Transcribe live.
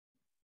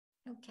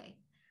Okay.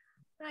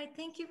 Right.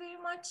 Thank you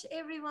very much,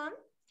 everyone,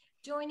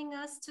 joining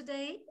us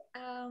today.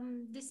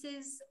 This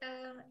is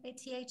a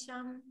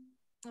THM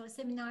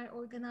seminar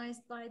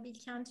organized by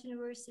Bilkent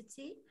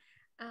University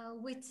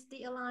with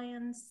the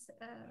Alliance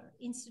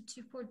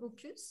Institute for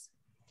Bocuse.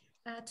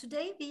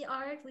 Today, we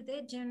are with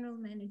a general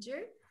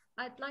manager.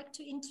 I'd like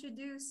to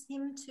introduce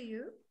him to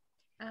you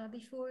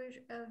before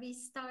we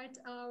start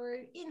our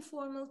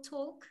informal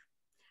talk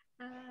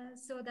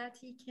so that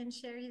he can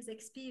share his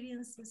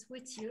experiences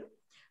with you.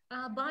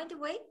 By the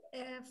way,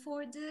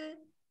 for the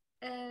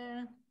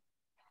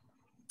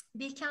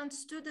Bilkent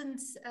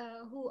students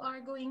who are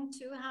going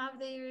to have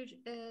their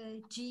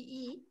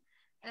GE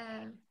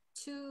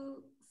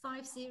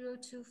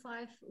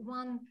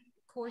 250251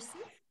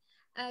 courses,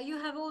 you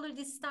have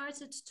already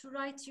started to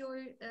write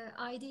your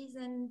IDs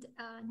and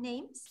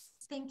names.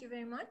 Thank you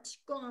very much.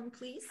 Go on,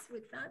 please,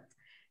 with that.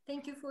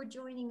 Thank you for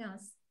joining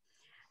us.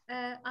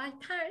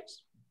 Alper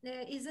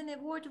is an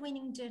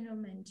award-winning general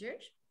manager.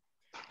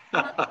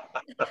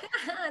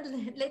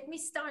 Let me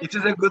start. It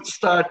is a good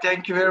start.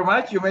 Thank you very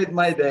much. You made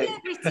my day.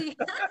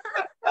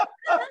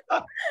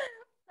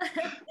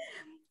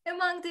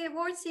 Among the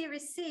awards he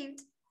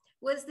received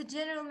was the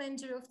General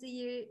Manager of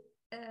the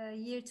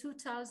Year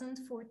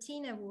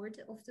 2014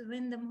 award of the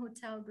Wyndham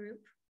Hotel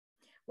Group,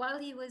 while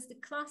he was the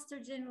Cluster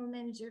General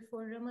Manager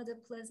for Ramada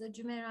Plaza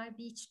Jumeirah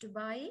Beach,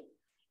 Dubai,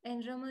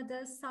 and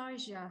Ramada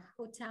Sharjah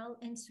Hotel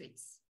and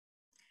Suites.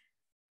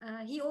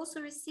 He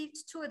also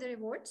received 2 other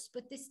awards,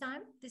 but this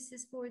time, this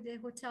is for the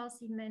hotels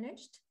he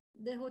managed.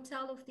 The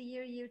Hotel of the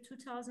Year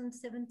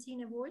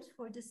 2017 award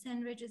for the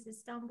St. Regis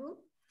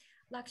Istanbul,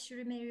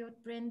 luxury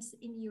Marriott brands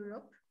in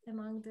Europe,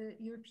 among the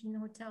European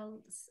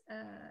hotels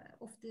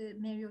of the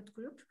Marriott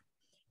Group.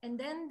 And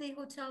then the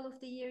Hotel of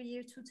the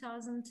Year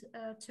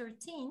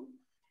 2013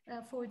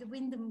 for the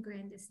Wyndham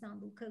Grand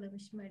Istanbul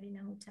Kalamış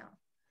Marina Hotel.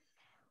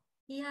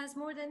 He has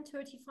more than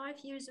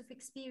 35 years of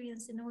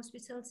experience in the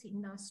hospitality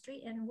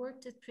industry and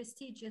worked at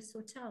prestigious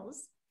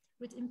hotels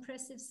with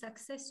impressive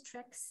success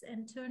tracks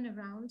and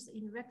turnarounds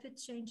in rapid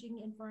changing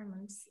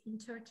environments in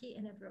Turkey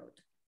and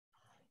abroad.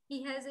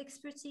 He has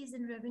expertise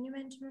in revenue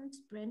management,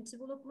 brand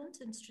development,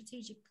 and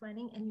strategic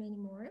planning, and many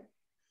more.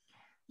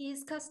 He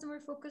is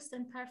customer-focused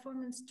and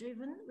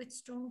performance-driven with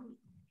strong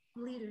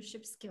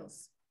leadership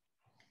skills.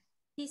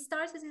 He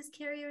started his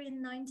career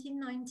in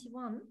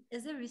 1991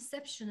 as a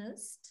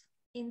receptionist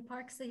in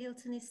Parksa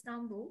Hilton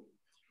Istanbul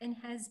and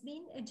has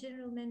been a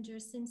general manager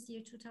since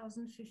year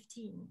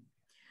 2015.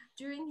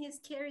 During his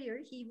career,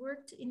 he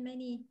worked in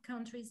many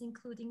countries,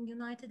 including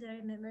United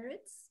Arab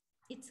Emirates,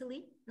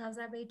 Italy,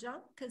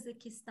 Azerbaijan,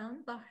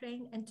 Kazakhstan,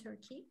 Bahrain, and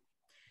Turkey,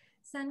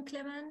 St.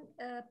 Clement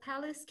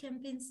Palace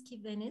Kempinski,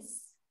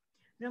 Venice,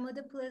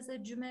 Ramada Plaza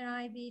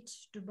Jumeirah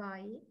Beach,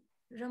 Dubai,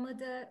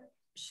 Ramada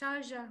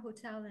Sharjah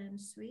Hotel and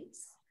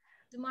Suites,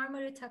 the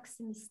Marmara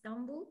Taksim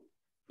Istanbul,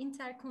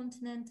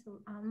 Intercontinental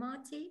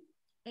Almaty,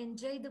 and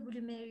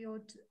JW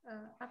Marriott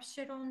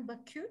Absheron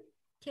Bakü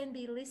can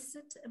be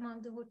listed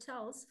among the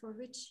hotels for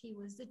which he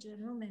was the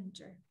general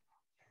manager.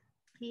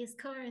 He is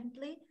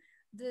currently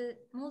the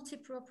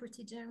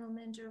multi-property general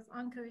manager of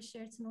Ankara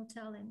Sheraton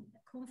Hotel and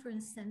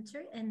Conference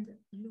Center and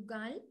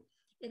Lugal,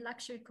 a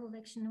luxury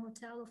collection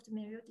hotel of the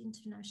Marriott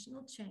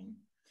International chain.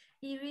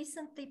 He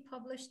recently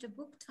published a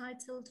book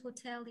titled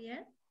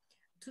Hotelier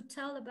to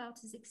tell about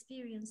his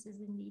experiences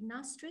in the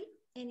industry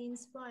and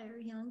inspire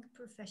young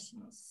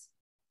professionals.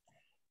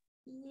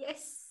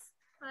 Yes,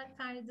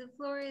 Alper, the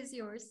floor is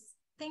yours.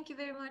 Thank you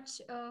very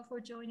much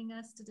for joining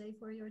us today,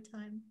 for your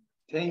time.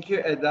 Thank you,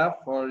 Eda,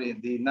 for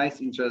the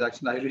nice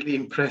introduction. I really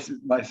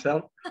impressed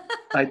myself.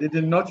 I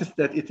didn't notice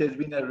that it has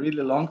been a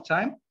really long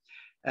time.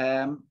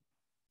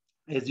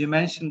 As you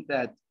mentioned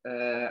that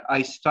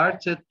I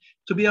started,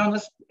 to be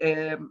honest,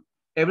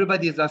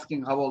 everybody is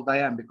asking how old I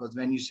am, because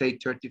when you say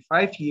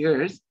 35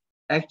 years,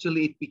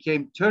 actually it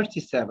became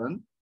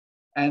 37.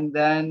 And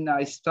then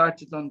I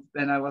started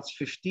when I was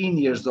 15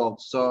 years old.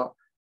 So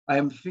I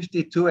am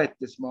 52 at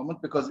this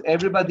moment, because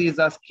everybody is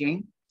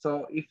asking,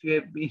 so if you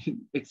have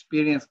been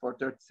experienced for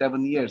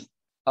 37 years,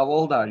 how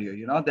old are you?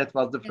 You know, that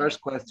was the first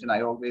question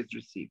I always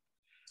received.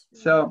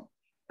 So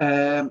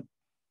I'm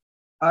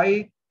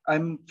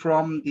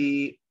from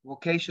the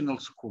vocational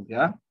school,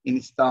 in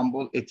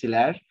Istanbul,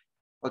 Etiler,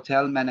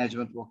 Hotel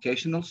Management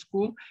Vocational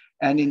School.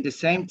 And in the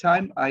same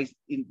time,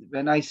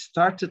 when I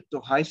started to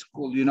high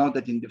school, you know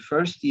that in the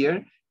first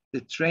year,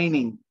 the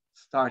training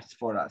starts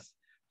for us.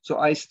 So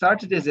I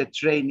started as a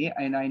trainee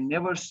and I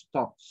never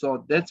stopped.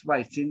 So that's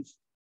why since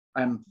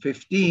I'm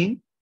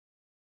 15,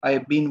 I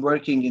have been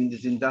working in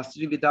this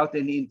industry without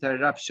any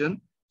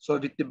interruption. So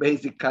with the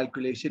basic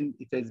calculation,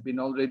 it has been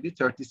already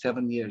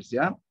 37 years,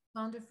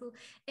 Wonderful.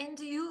 And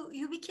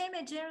you became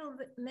a general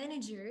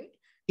manager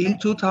in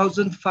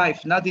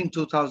 2005, not in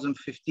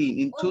 2015,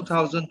 in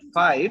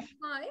 2005.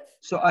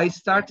 So I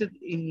started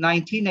in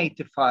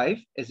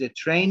 1985 as a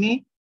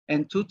trainee,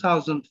 and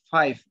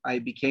 2005 I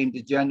became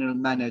the general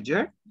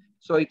manager.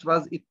 So it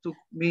took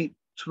me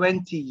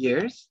 20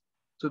 years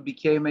to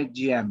become a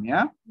GM,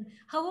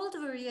 How old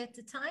were you at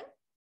the time?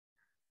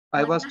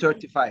 I was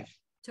 35.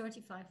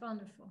 35.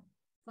 Wonderful.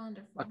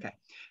 Wonderful. Okay.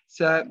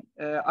 So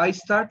I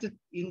started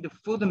in the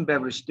food and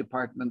beverage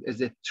department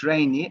as a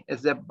trainee,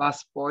 as a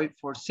busboy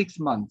for 6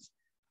 months.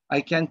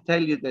 I can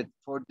tell you that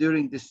for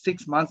during the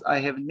 6 months, I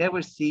have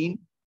never seen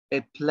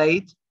a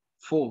plate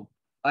full.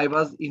 I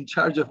was in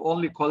charge of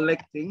only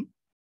collecting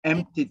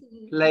empty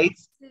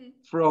plates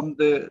from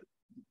the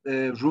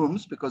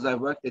rooms because I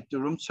worked at the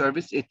room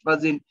service. It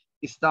was in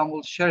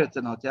Istanbul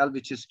Sheraton Hotel,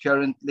 which is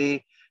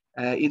currently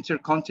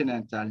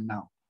Intercontinental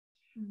now.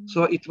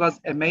 So it was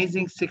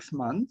amazing 6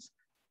 months.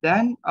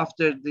 Then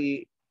after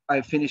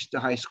I finished the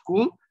high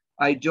school,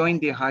 I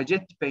joined the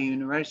Hacettepe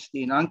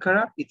University in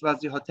Ankara. It was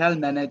the hotel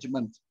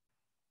management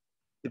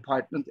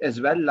department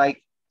as well,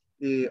 like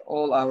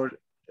all our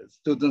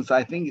students,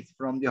 I think it's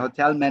from the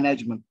hotel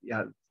management,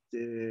 yeah,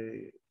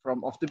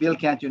 from of the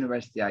Bilkent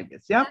University, I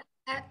guess, yeah.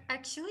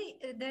 Actually,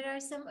 there are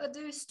some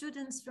other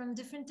students from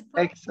different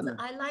departments.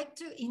 Excellent. I like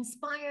to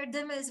inspire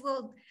them as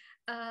well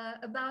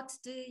about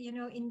the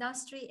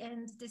industry,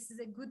 and this is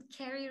a good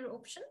career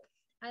option.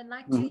 I'd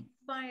like to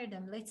inspire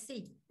them. Let's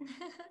see.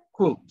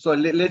 Cool. So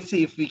let's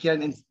see if we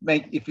can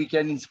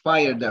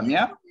inspire them.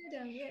 Yeah.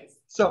 Yes.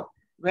 So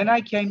when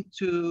I came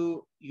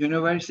to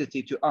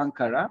university to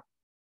Ankara,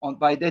 on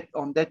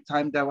that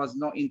time there was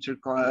no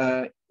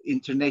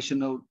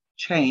international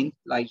chain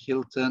like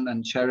Hilton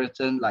and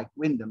Sheraton, like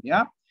Wyndham.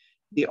 Yeah.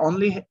 The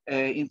only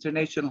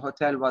international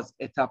hotel was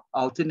Etap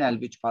Altınel,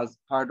 which was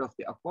part of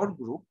the Accor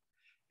group.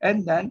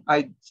 And then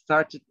I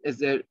started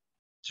as a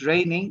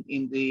training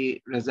in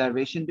the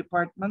reservation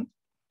department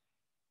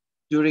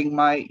during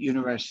my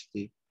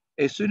university.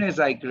 As soon as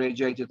I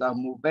graduated, I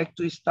moved back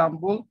to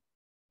Istanbul.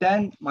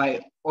 Then my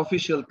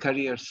official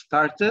career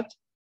started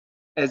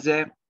as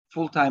a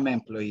full-time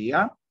employee.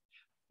 Yeah?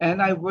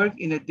 And I worked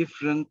in a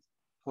different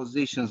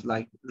positions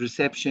like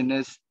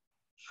receptionist,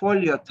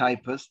 folio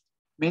typist.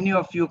 Many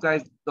of you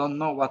guys don't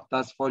know what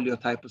does folio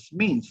typist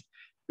means,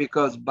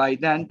 because by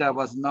then there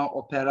was no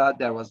Opera,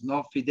 there was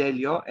no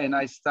Fidelio, and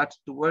I started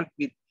to work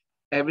with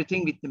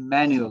everything with the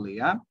manually.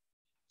 Yeah?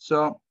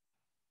 So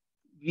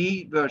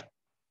we were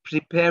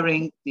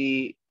preparing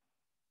the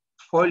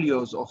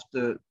folios of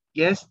the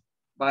guests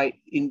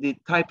in the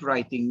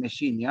typewriting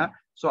machine. Yeah?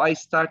 So I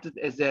started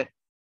as a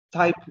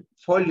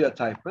folio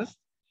typist.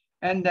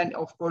 And then,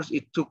 of course,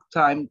 it took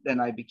time. Then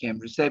I became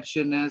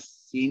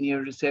receptionist,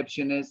 senior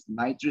receptionist,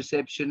 night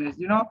receptionist,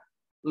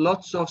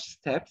 lots of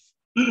steps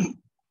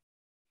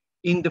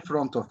in the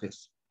front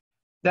office.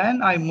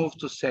 Then I moved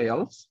to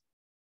sales.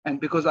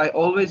 And because I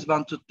always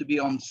wanted to be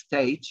on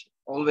stage,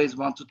 always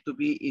wanted to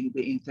be in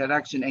the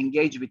interaction,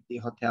 engage with the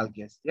hotel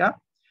guests. Yeah.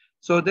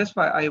 So that's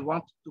why I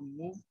wanted to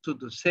move to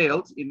the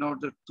sales in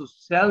order to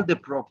sell the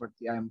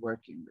property I'm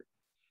working with.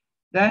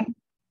 Then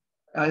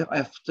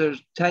after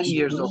 10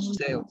 years of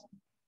sales,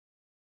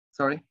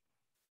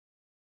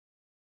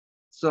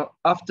 So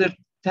after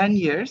 10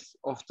 years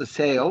of the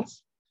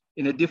sales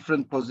in a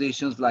different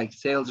positions like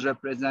sales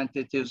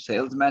representative,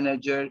 sales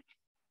manager,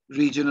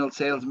 regional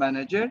sales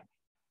manager,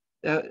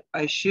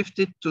 I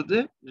shifted to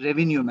the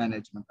revenue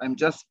management. I'm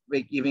just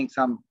giving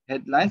some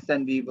headlines,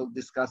 and we will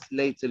discuss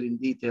later in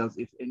details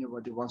if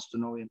anybody wants to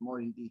know more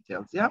in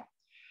details. Yeah.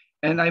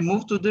 And I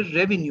moved to the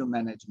revenue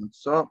management.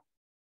 So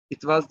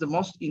it was the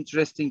most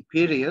interesting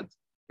period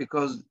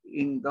because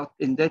in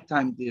that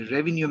time, the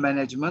revenue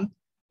management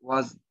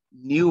was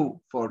new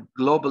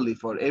globally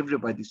for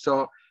everybody.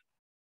 So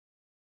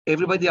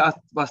everybody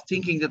was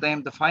thinking that I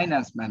am the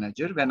finance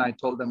manager when I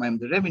told them I'm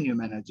the revenue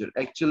manager.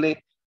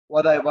 Actually,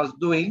 what I was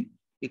doing,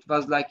 it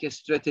was like a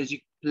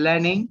strategic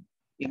planning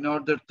in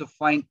order to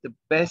find the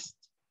best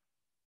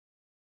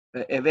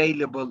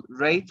available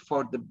rate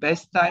for the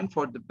best time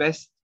for the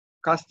best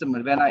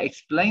customer. When I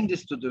explained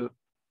this to the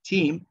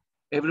team,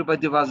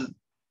 everybody was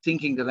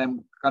thinking that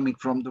I'm coming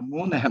from the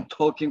moon. I'm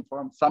talking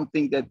from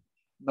something that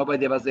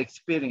nobody was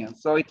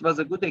experienced. So it was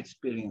a good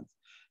experience.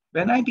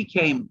 When I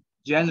became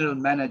general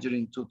manager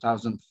in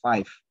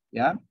 2005,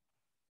 yeah,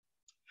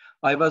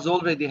 I was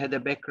already had a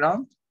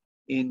background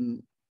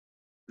in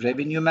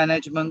revenue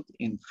management,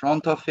 in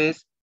front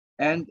office,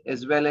 and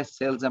as well as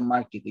sales and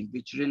marketing,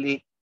 which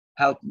really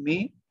helped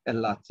me a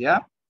lot, yeah.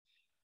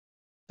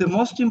 The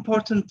most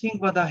important thing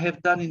what I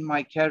have done in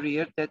my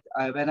career that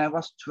when I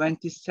was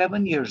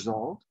 27 years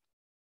old,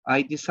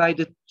 I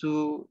decided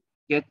to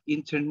get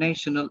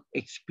international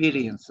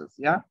experiences,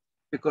 yeah?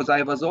 Because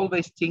I was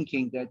always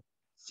thinking that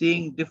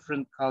seeing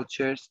different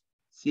cultures,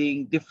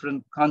 seeing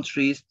different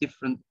countries,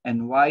 different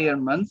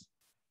environments,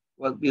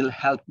 will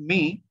help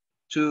me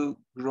to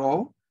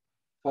grow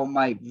for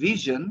my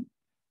vision.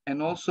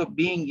 And also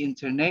being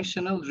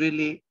international,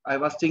 really, I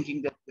was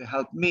thinking that to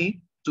help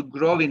me to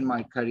grow in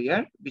my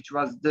career, which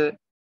was the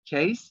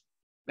case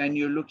when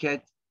you look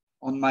at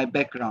on my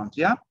background,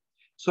 yeah?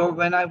 So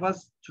when I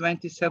was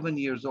 27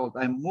 years old,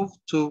 I moved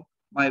to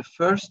my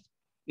first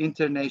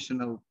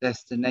international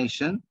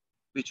destination,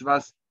 which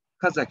was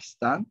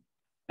Kazakhstan.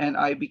 And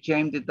I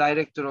became the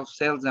director of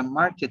sales and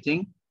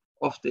marketing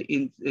of the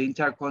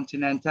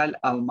Intercontinental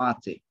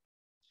Almaty.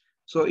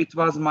 So it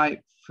was my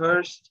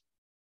first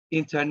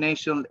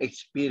international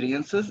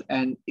experiences,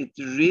 and it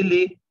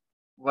really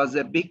was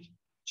a big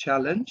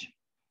challenge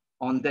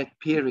on that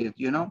period.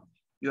 You know,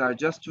 you are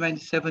just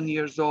 27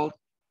 years old,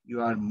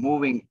 you are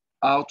moving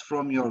out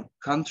from your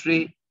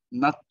country,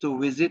 not to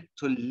visit,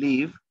 to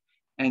live,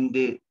 and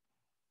the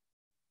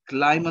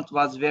climate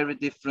was very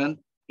different.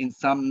 In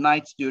some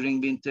nights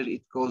during winter,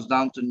 it goes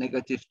down to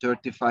negative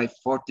 35,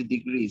 40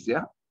 degrees,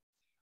 yeah?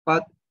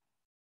 But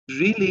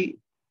really,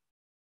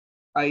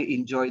 I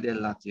enjoyed a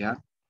lot, yeah?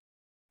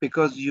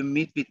 Because you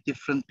meet with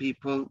different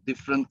people,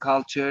 different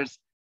cultures.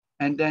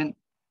 And then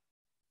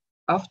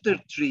after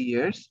 3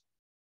 years,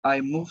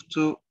 I moved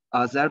to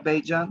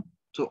Azerbaijan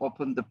to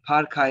open the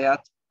Park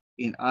Hayat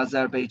in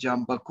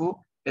Azerbaijan, Baku,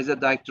 as a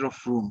director of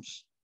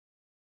rooms.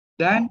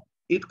 Then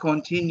it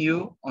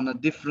continued on a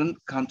different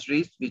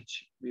countries,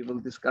 which we will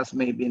discuss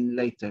maybe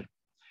later.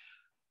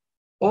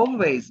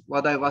 Always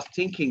what I was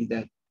thinking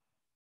that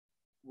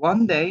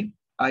one day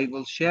I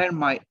will share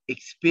my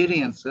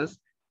experiences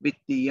with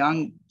the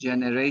young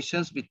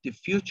generations, with the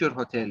future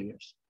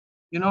hoteliers.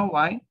 You know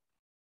why?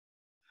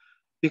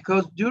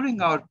 Because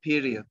during our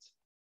period,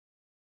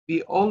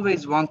 we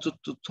always wanted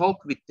to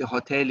talk with the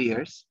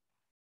hoteliers,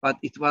 but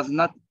it was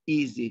not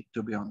easy,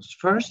 to be honest.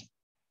 First,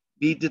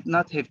 we did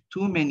not have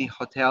too many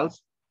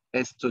hotels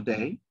as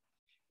today,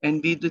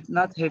 and we did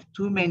not have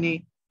too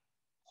many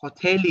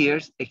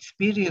hoteliers,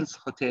 experienced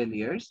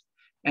hoteliers,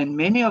 and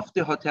many of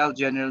the hotel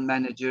general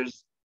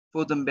managers,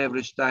 food and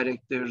beverage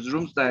directors,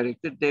 rooms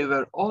directors, they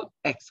were all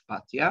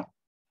expat, yeah?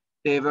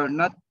 They were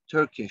not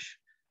Turkish.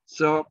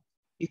 So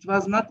it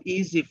was not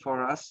easy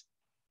for us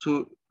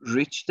to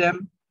reach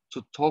them,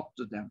 to talk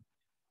to them.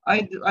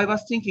 I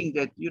was thinking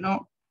that, you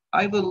know,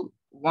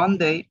 one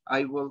day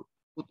I will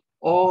put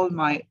all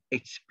my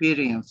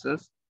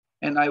experiences,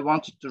 and I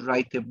wanted to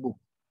write a book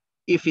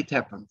if it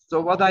happens. So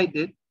what I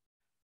did,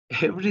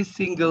 every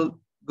single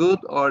good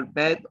or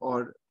bad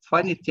or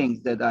funny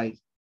things that I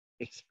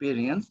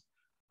experienced,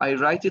 I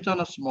write it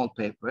on a small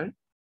paper.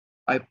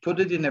 I put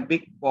it in a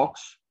big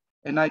box,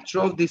 and I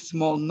throw these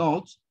small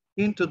notes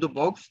into the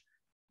box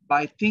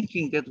by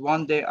thinking that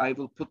one day I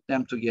will put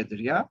them together,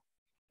 yeah?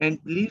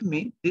 And believe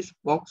me, this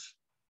box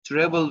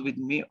traveled with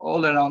me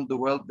all around the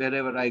world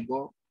wherever I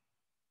go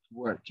to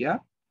work, yeah?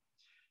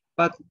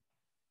 But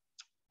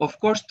of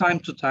course, time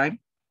to time,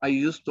 I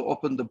used to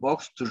open the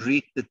box to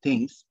read the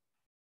things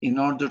in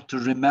order to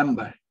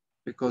remember,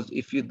 because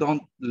if you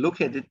don't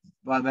look at it,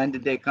 when the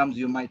day comes,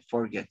 you might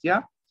forget,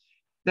 yeah?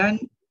 Then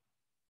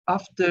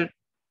after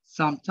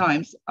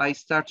sometimes I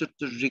started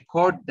to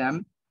record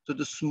them to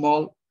the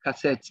small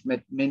cassettes.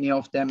 Many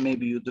of them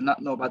maybe you do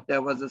not know, but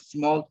there was a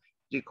small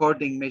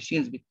recording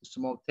machines with a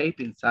small tape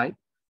inside.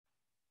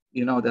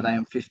 You know that I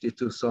am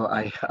 52, so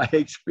I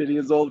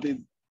experience all these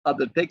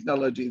other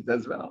technologies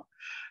as well.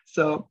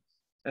 So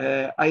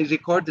I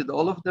recorded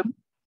all of them,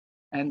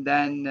 and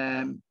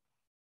then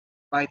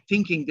by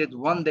thinking that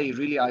one day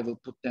really I will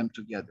put them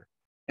together.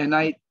 And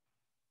I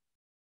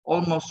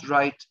almost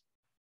write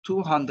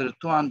 200,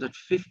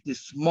 250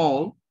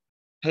 small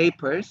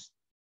papers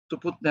to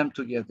put them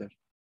together.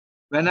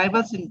 When I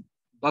was in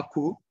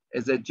Baku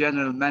as a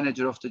general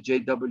manager of the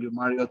JW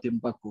Marriott in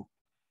Baku,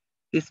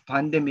 this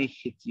pandemic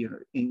hit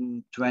here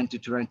in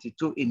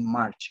 2022 in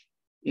March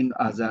in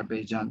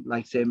Azerbaijan,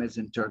 like same as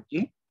in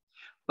Turkey.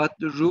 But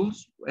the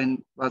rules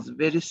was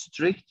very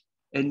strict,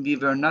 and we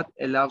were not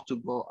allowed to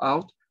go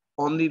out.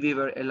 Only we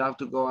were allowed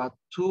to go out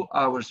 2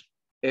 hours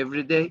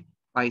every day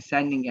by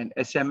sending an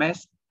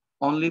SMS,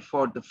 only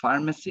for the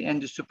pharmacy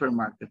and the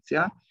supermarkets,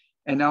 yeah?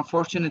 And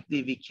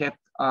unfortunately, we kept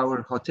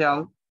our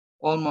hotel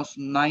almost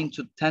 9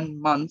 to 10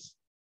 months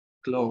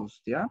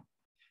closed, yeah?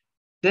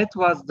 That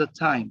was the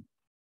time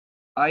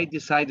I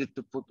decided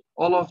to put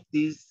all of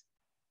these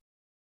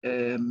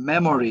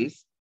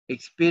memories,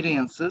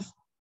 experiences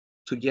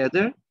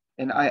together.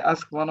 And I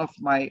asked one of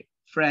my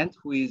friends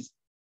who is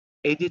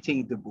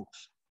editing the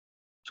books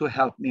to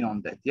help me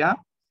on that, yeah?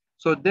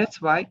 So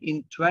that's why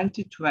in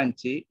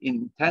 2020,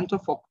 in 10th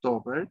of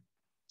October,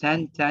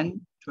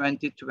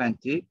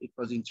 10/10/2020, it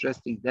was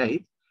interesting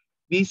date,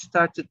 we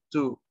started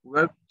to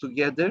work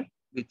together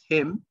with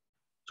him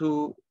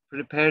to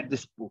prepare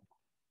this book.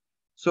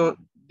 So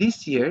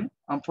this year,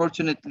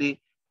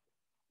 unfortunately,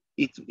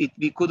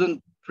 we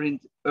couldn't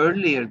print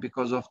earlier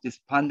because of this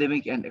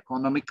pandemic and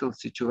economical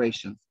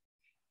situations.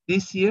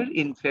 This year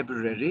in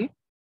February,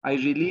 I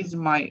released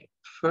my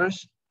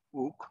first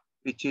book,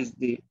 which is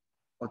the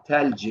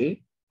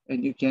Hotelier,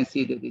 and you can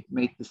see that it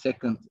made the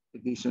second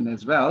edition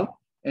as well.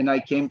 And I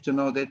came to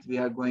know that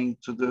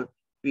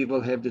we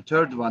will have the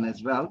third one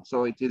as well.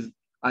 So it is,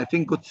 I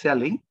think, good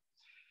selling.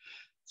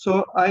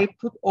 So I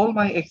put all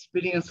my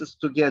experiences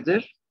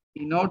together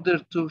in order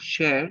to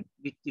share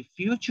with the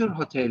future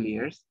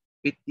hoteliers,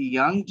 with the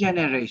young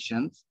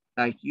generations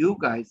like you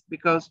guys,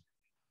 because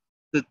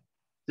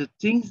the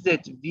things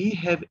that we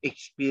have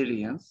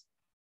experienced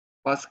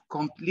was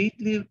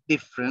completely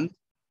different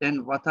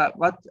than what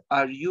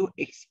are you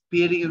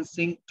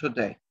experiencing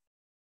today.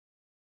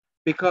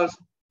 Because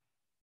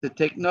the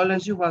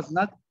technology was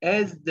not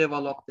as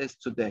developed as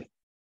today.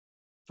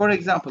 For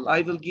example,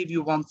 I will give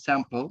you one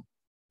sample.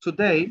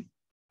 Today,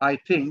 I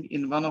think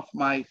in one of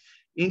my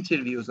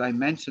interviews, I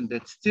mentioned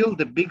that still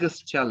the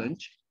biggest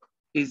challenge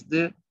is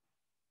the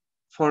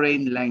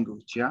foreign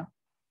language, yeah?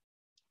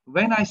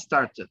 When I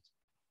started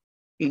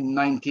in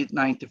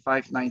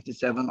 1995,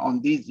 97,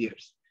 on these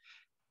years,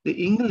 the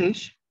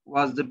English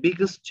was the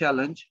biggest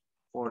challenge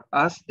for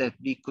us, that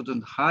we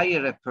couldn't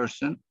hire a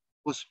person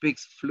who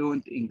speaks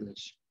fluent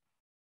English.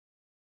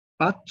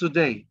 But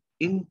today,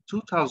 in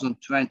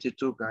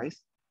 2022,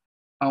 guys,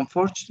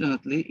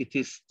 unfortunately, it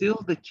is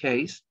still the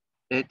case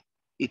that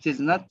it is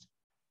not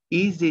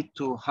easy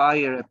to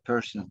hire a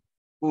person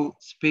who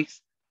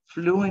speaks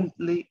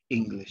fluently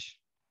English.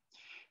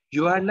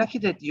 You are lucky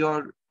that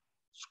your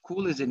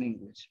school is in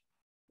English,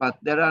 but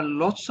there are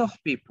lots of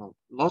people,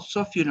 lots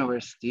of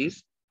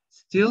universities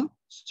still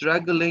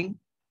struggling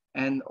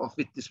and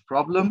with this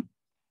problem.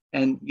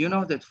 And you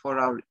know that for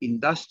our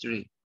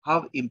industry,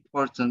 how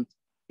important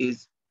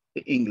is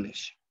the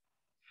English.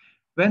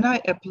 When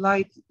I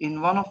applied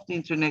in one of the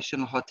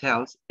international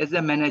hotels as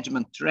a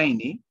management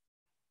trainee,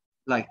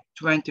 like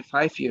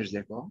 25 years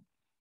ago,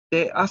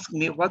 they asked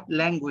me what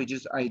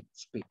languages I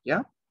speak,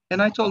 yeah?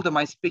 And I told them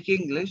I speak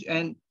English,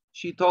 and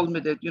she told me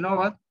that, you know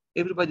what,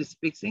 everybody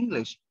speaks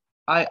English.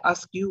 I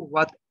ask you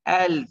what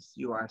else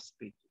you are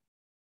speaking.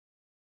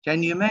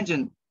 Can you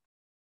imagine?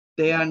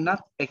 They are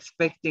not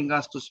expecting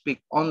us to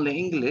speak only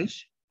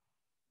English.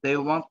 They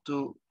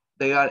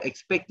are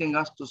expecting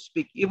us to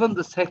speak even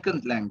the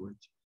second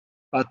language.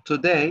 But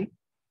today,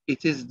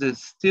 it is the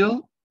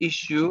still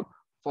issue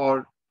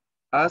for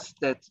us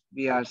that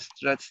we are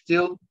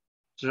still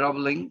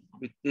troubling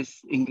with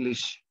this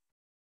English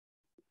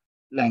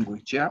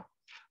language, yeah?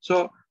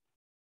 So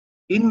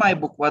in my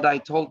book, what I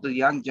told the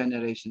young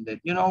generation that,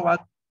 you know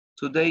what,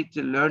 today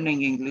the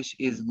learning English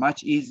is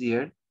much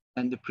easier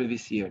than the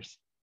previous years.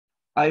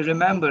 I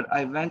remember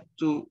I went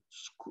to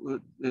school,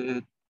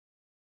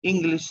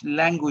 English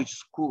language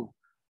school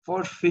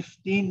for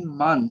 15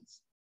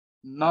 months,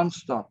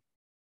 nonstop,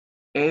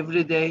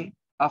 every day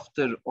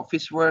after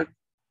office work,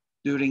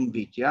 during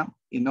week, yeah,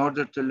 in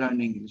order to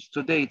learn English.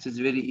 Today, it is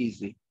very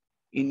easy.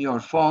 In your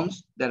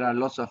phones, there are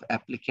lots of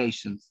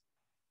applications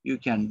you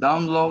can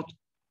download.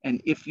 And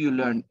if you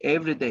learn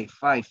every day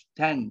 5,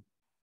 10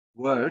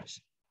 words,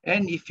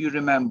 and if you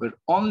remember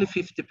only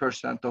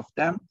 50% of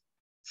them,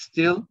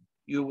 still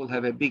you will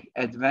have a big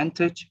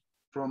advantage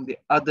from the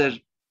other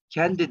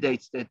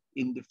candidates that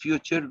in the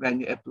future when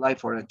you apply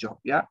for a job,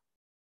 yeah?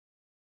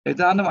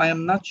 Eda Hanım, I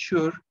am not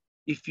sure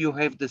if you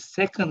have the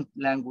second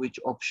language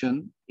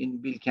option in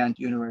Bilkent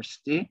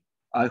University.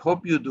 I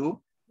hope you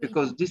do,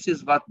 because this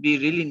is what we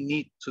really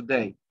need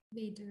today.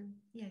 We do,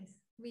 yes,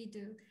 we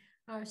do.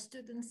 Our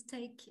students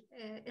take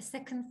a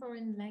second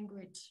foreign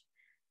language.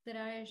 There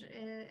are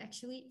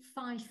actually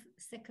 5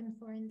 second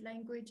foreign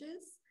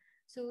languages.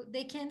 So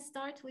they can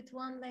start with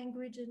one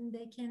language and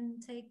they can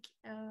take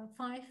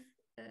 5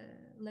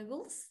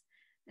 levels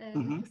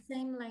with the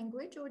same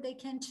language, or they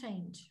can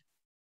change.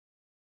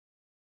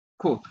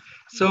 Cool.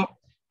 So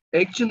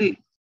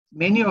actually,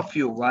 many of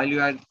you, while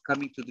you are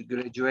coming to the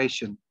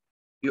graduation,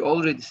 you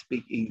already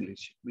speak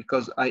English,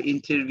 because I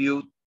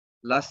interviewed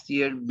last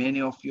year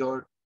many of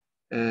your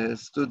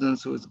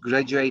students who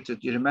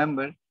graduated. You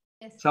remember?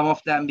 Yes. Some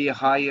of them we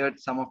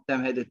hired, some of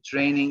them had a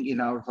training in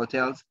our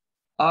hotels.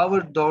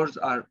 Our doors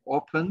are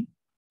open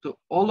to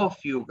all of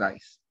you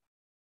guys,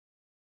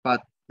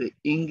 but the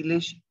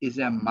English is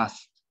a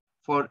must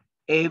for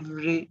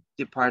every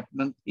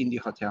department in the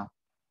hotel.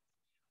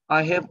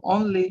 I have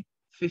only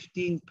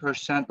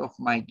 15% of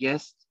my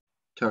guests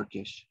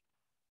Turkish.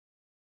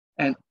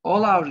 And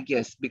all our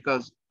guests,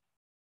 because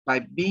by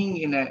being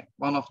in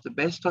one of the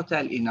best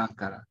hotels in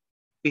Ankara,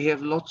 we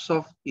have lots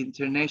of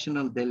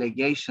international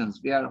delegations.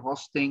 We are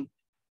hosting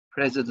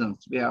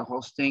presidents, we are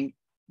hosting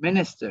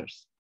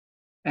ministers.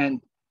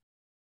 And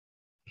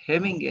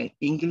having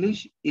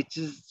English, it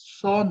is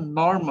so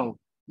normal,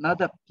 not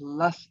a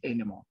plus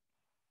anymore.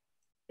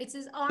 It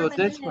is arm and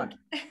leg.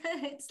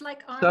 It's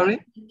like arm Sorry?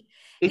 and leg.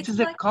 It is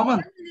a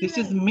common, this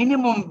is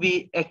minimum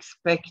we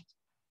expect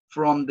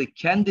from the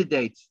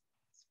candidates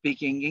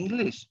speaking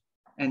English.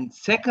 And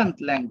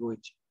second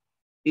language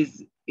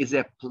is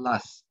a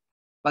plus,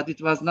 but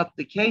it was not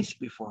the case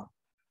before.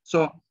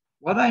 So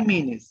what I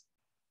mean is,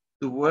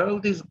 the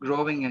world is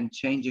growing and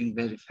changing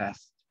very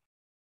fast.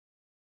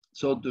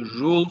 So the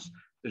rules,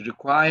 the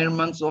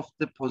requirements of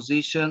the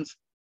positions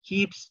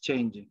keeps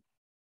changing.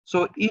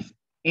 So if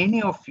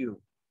any of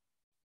you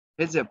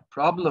has a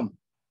problem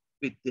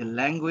with the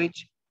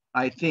language,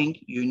 I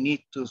think you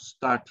need to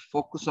start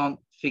focus on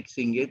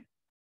fixing it,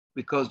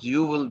 because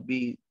you will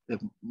be the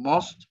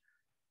most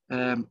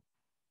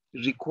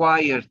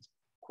required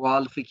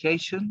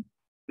qualification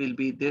will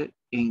be the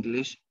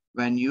English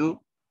when you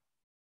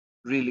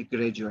really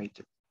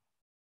graduated.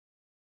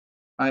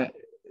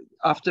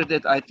 After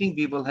that, I think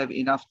we will have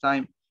enough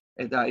time,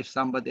 Eda, if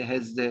somebody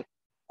has the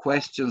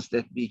questions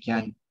that we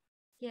can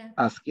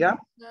ask, yeah?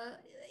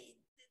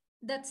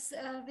 That's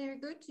very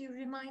good. You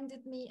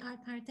reminded me,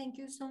 Alper, thank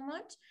you so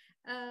much.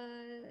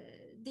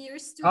 Dear How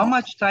students,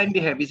 much time we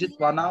have? Is it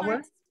dear 1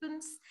 hour?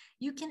 participants,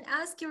 you can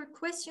ask your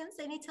questions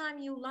anytime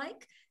you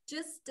like.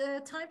 Just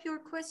type your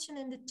question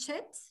in the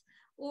chat,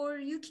 or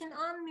you can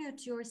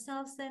unmute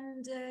yourselves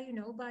and,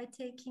 by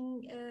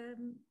taking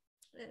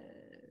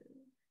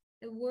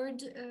a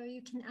word,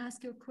 you can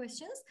ask your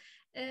questions.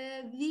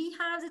 We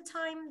have the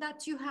time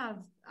that you have,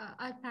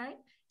 Alper.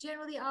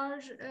 Generally, our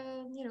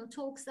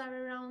talks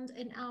are around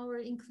an hour,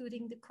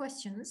 including the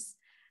questions.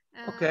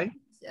 Okay.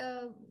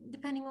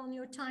 Depending on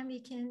your time, we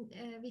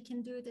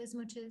can do it as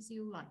much as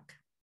you like.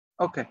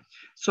 Okay.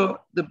 So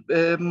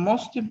the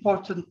most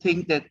important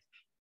thing that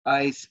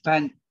I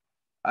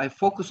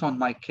focus on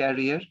my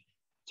career,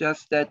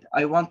 just that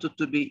I wanted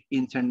to be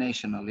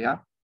international. Yeah.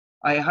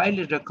 I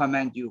highly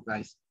recommend you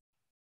guys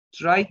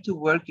try to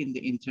work in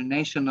the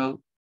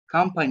international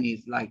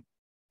companies like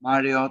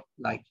Marriott,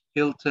 like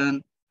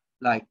Hilton,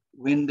 like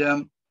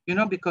Wyndham,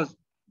 because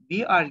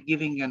we are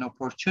giving an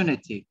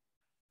opportunity.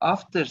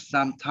 After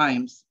some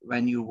times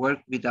when you work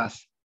with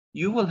us,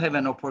 you will have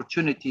an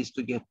opportunities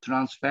to get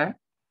transfer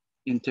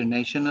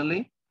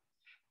internationally,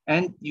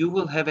 and you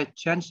will have a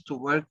chance to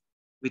work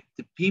with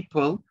the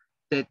people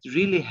that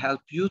really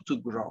help you to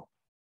grow.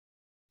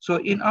 So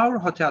in our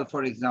hotel,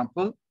 for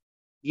example,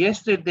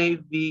 yesterday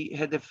we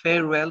had a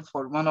farewell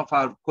for one of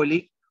our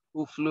colleagues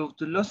who flew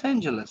to Los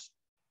Angeles.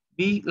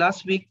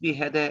 Last week we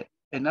had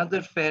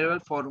another farewell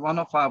for one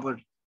of our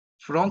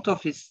front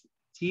office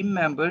team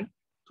member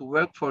to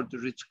work for the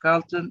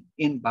Ritz-Carlton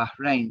in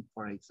Bahrain,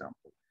 for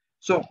example.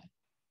 So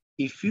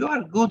if you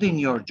are good in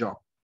your job,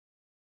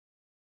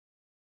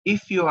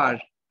 if you are,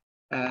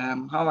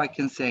 how I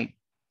can say,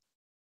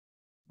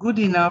 good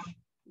enough,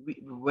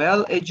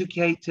 well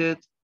educated,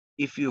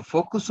 if you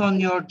focus on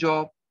your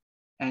job,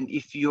 and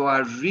if you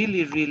are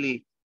really,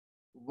 really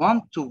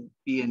want to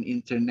be an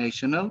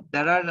international,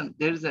 there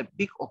is a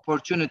big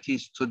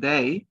opportunities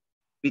today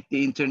with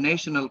the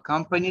international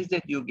companies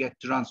that you get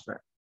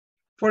transferred.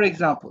 For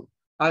example,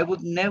 I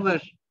would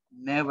never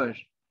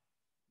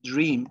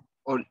dream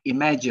or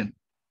imagine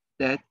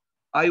that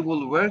I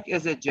will work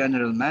as a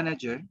general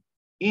manager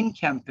in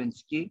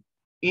Kempinski,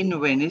 in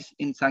Venice,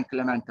 in San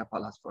Clemente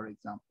Palace, for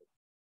example.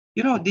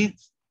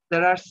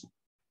 There are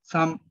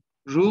some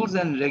rules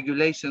and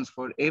regulations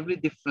for every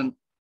different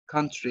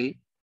country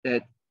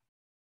that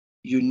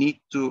you need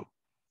to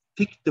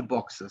tick the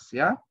boxes,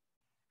 yeah?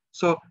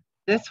 So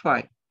that's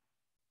why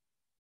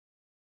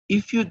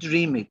if you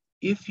dream it,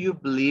 if you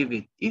believe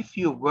it, if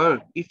you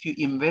work, if you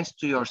invest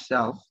to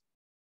yourself,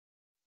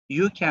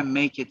 you can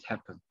make it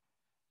happen.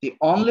 The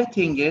only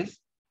thing is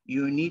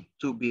you need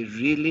to be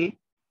really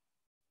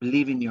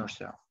believe in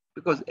yourself,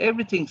 because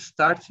everything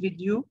starts with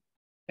you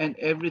and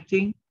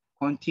everything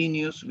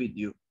continues with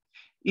you.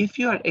 If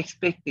you are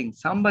expecting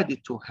somebody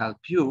to help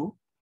you,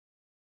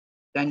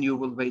 then you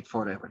will wait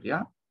forever,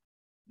 yeah?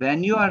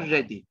 When you are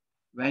ready,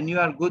 when you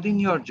are good in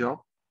your job,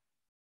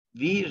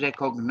 we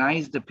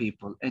recognize the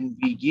people and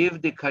we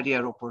give the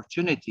career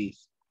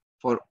opportunities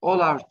for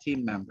all our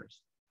team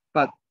members.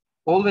 But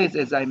always,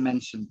 as I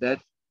mentioned,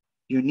 that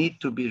you need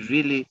to be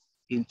really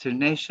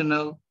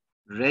international,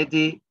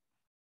 ready,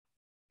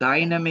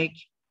 dynamic,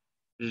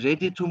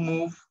 ready to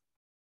move,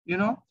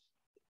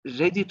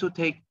 ready to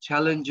take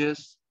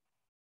challenges.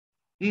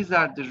 These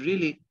are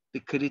the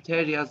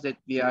criteria that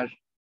we are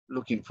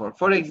looking for.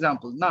 For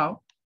example,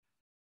 now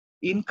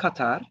in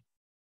Qatar,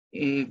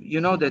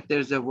 you know that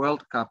there's a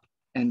World Cup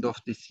end of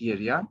this year,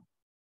 yeah?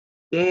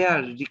 They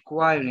are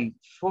requiring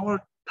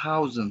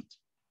 4,000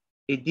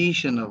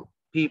 additional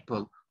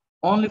people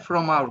only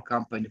from our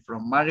company,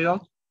 from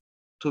Marriott,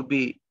 to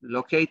be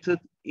located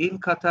in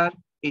Qatar,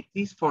 at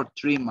least for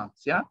 3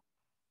 months, yeah?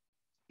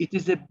 It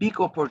is a big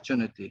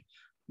opportunity.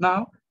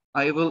 Now,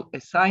 I will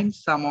assign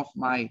some of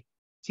my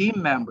team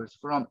members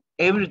from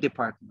every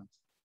department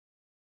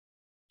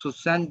to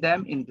send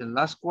them in the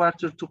last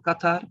quarter to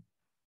Qatar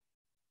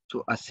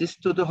to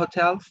assist to the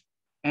hotels.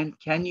 And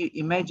can you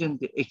imagine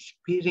the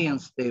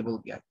experience they will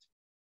get?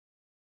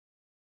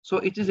 So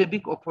it is a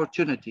big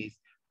opportunity.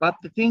 But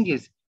the thing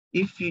is,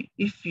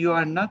 if you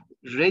are not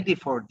ready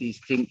for these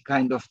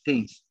kind of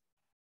things,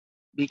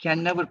 we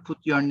can never put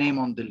your name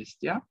on the list,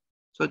 yeah?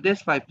 So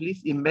that's why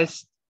please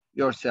invest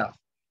yourself.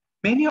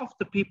 Many of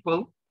the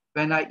people,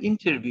 when I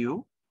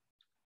interview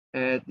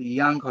the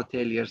young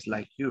hoteliers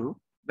like you,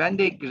 when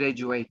they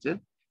graduated,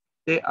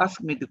 they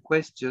ask me the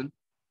question,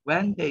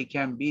 when they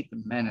can be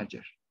the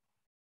manager.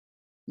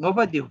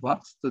 Nobody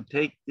wants to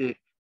take the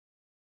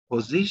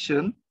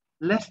position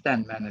less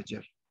than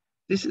manager.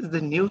 This is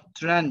the new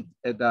trend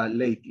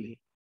lately.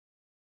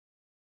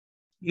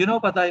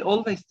 But I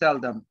always tell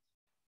them,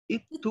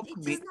 it took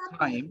me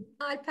time.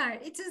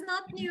 Alper, it is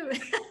not new.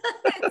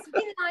 It's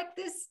been like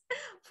this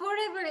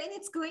forever and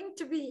it's going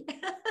to be.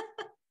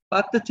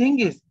 But the thing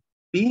is,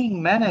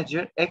 being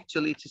manager,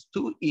 actually, it is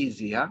too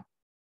easy. Yeah?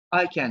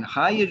 I can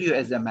hire you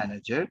as a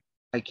manager.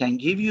 I can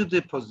give you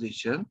the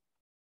position,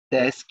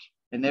 desk,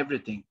 and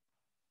everything.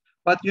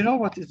 But you know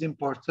what is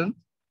important?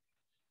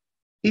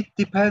 It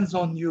depends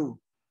on you,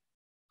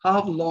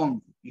 how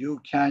long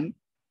you can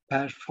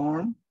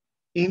perform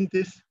in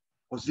this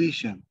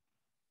position.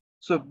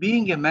 So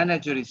being a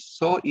manager is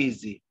so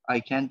easy. I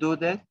can do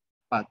that,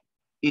 but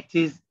it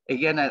is,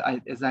 again,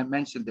 as I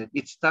mentioned, that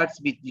it starts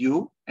with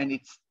you and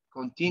it's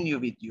continue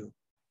with you.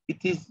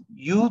 It is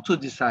you to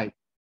decide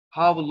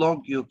how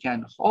long you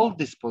can hold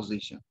this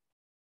position.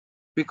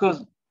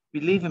 Because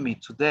believe me,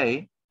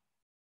 today,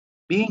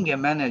 being a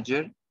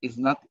manager is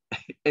not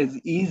as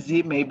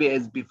easy maybe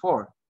as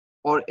before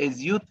or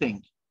as you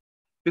think,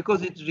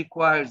 because it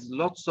requires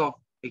lots of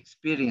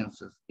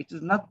experiences. It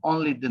is not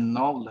only the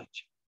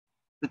knowledge.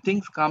 The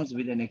things comes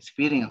with an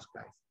experience,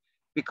 guys,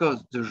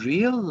 because the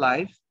real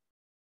life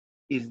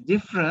is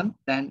different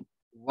than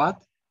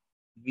what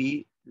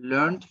we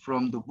learned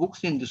from the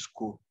books in the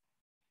school.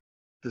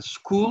 The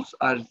schools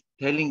are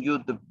telling you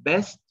the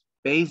best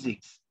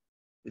basics,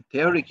 the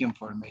theoretic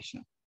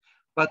information,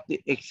 but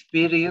the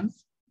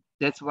experience,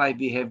 that's why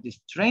we have these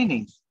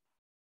trainings.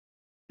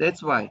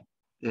 That's why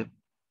the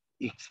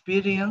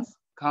experience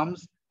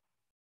comes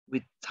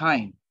with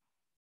time.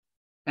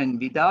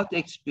 And without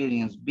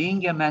experience,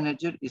 being a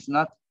manager is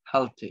not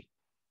healthy.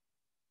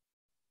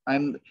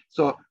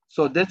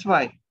 So that's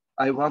why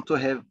I want to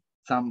have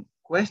some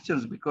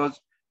questions, because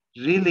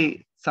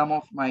really some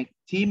of my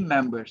team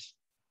members,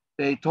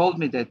 they told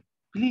me that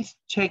please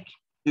check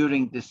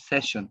during this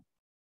session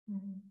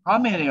how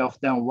many of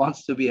them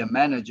wants to be a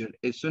manager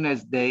as soon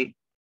as they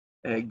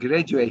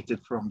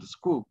graduated from the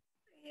school.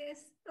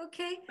 Yes.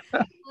 Okay.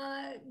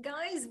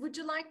 Guys, would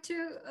you like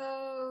to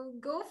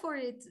go for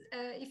it?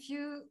 If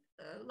you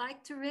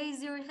like to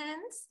raise your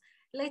hands,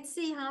 let's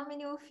see how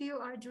many of you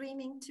are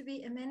dreaming to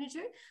be a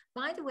manager.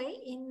 By the way,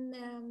 in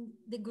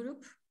the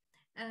group,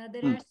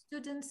 there are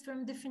students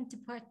from different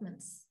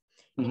departments.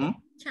 In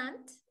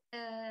Kent,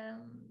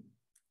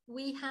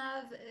 we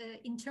have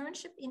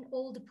internship in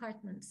all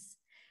departments.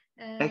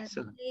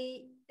 Excellent.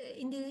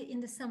 In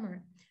the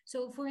summer.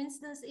 So, for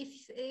instance,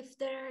 if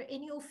there are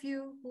any of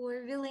you who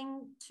are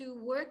willing to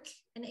work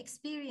and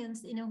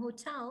experience in a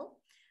hotel,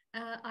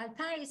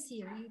 Alper is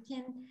here. You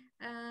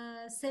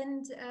can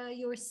send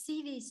your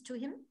CVs to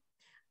him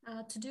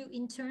to do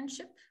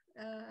internship,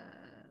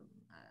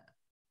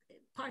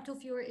 part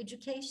of your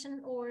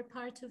education or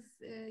part of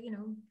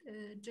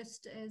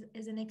just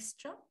as an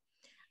extra.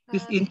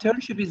 This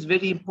internship is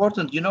very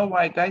important. You know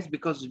why, guys?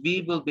 Because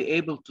we will be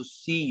able to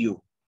see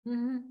you.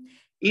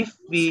 If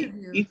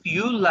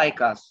you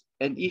like us,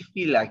 and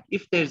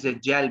if there's a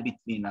gel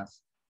between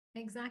us,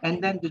 exactly,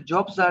 and then the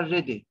jobs are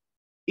ready.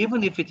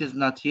 Even if it is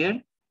not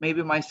here,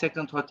 maybe my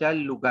second hotel,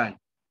 Lugal.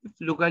 If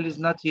Lugal is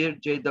not here,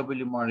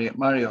 JW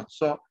Marriott.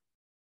 So,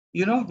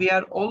 we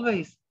are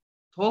always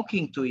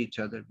talking to each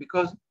other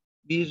because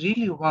we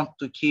really want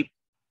to keep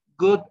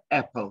good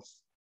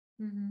apples.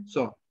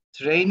 So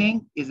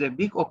training is a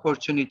big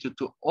opportunity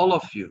to all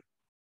of you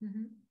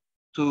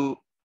to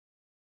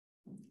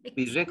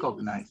be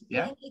recognized.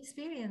 Yeah.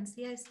 Experience,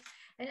 yes.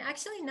 And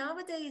actually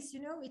nowadays,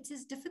 it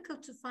is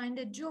difficult to find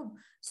a job.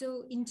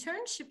 So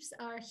internships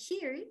are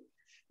here.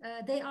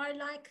 They are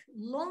like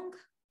long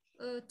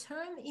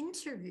term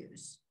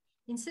interviews.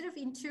 Instead of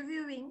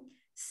interviewing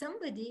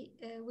somebody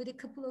with a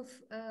couple of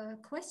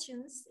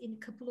questions in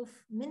a couple of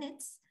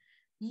minutes,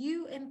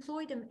 you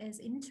employ them as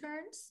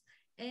interns,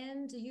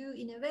 and you,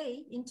 in a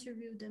way,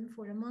 interview them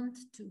for a month,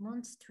 2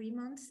 months, 3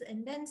 months,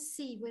 and then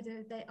see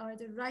whether they are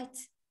the right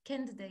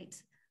candidate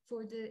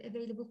for the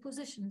available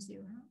positions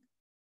you have.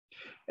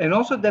 And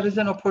also there is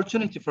an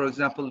opportunity. For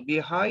example, we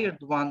hired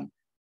one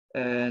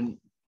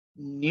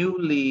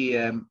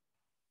newly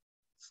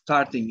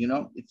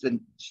starting,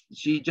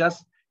 she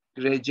just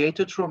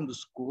graduated from the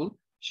school.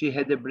 She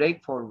had a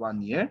break for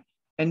 1 year,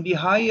 and we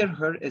hired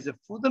her as a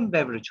food and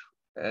beverage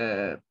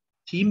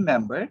team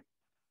member.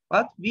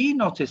 But we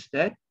noticed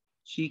that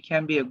she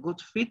can be a good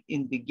fit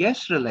in the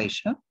guest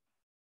relation,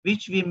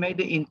 which we made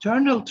an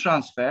internal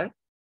transfer.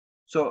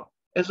 So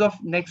as of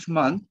next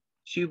month,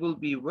 she will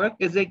be work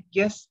as a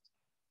guest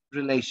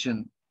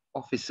relation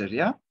officer.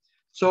 Yeah.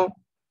 So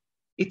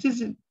it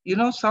is,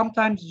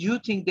 sometimes you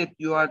think that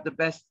you are the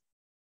best,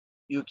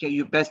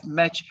 you best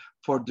match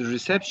for the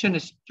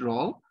receptionist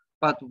role,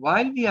 but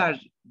while we are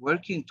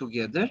working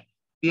together,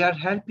 we are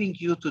helping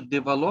you to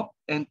develop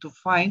and to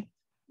find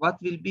what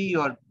will be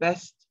your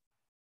best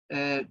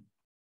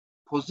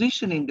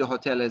position in the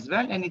hotel as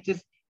well. And it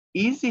is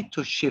easy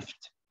to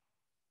shift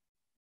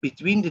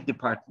between the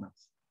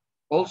departments.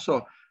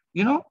 Also,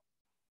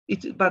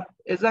 but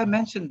as I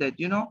mentioned that,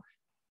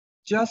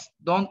 just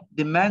don't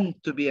demand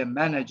to be a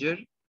manager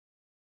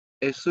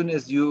as soon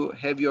as you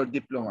have your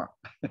diploma.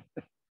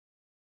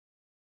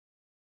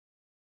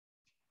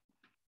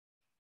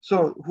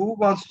 So who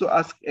wants to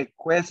ask a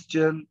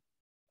question,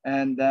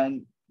 and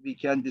then we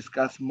can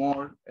discuss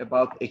more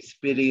about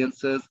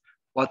experiences.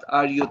 What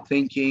are you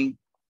thinking?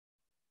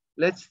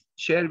 Let's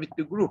share with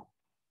the group.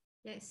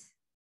 Yes.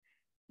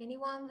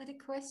 Anyone with a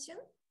question?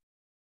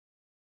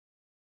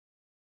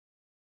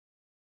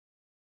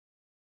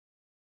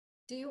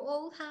 Do you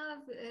all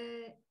have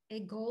a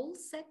goal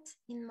set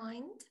in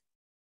mind?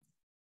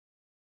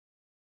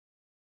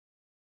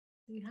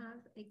 Do you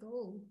have a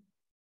goal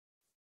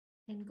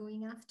and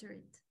going after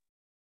it?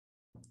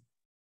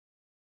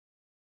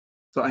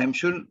 So I'm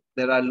sure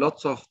there are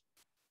lots of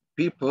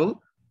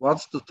people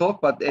wants to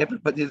talk, but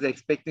everybody is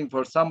expecting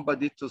for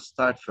somebody to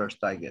start first,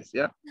 I guess.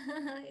 Yeah.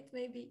 It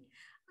may be.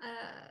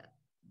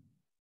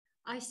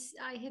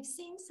 I have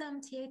seen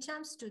some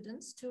THM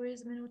students,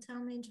 tourism and hotel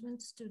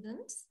management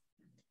students.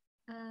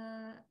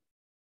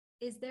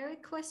 Is there a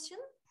question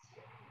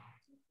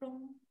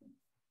from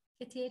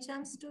a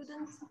THM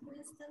student, for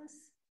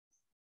instance?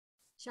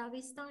 Shall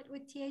we start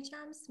with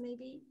THMs,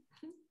 maybe?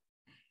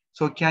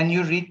 So can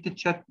you read the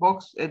chat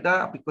box,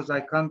 Eda? Because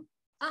I can't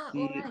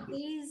see all right.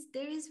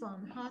 There is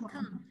one.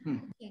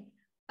 Hakan. Okay.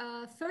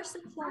 First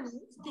and foremost,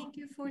 thank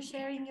you for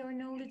sharing your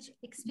knowledge,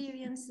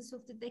 experiences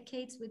of the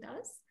decades with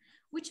us.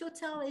 Which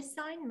hotel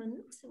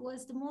assignment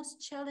was the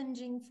most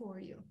challenging for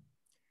you?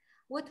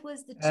 What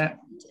was the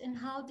challenge and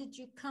how did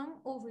you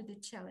come over the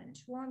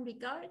challenge? Warm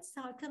regards,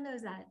 Hakan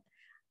Özel.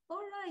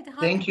 All right, Hakan.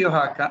 Thank you,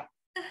 Hakan.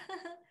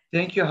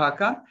 Thank you,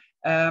 Hakan.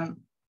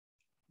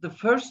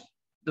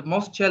 The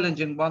most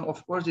challenging one,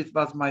 of course, it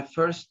was my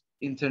first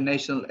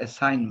international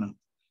assignment.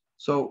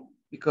 So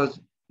because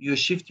you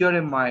shift your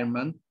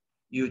environment,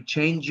 you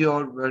change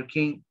your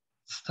working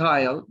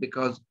style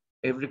because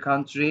every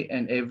country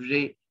and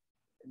every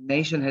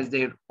nation has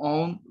their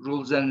own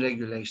rules and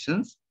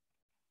regulations.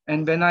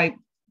 And when I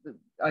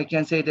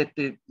can say that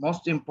the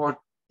most important,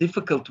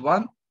 difficult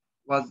one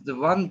was the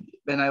one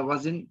when I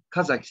was in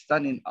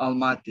Kazakhstan, in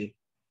Almaty,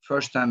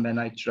 first time when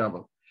I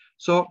traveled.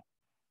 So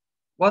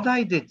what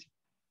I did,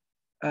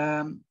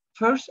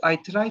 first I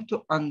tried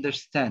to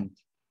understand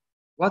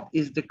what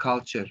is the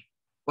culture,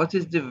 what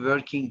is the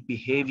working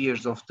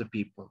behaviors of the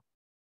people.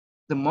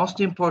 The most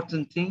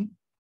important thing,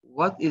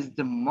 what is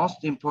the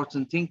most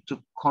important thing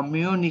to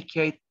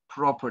communicate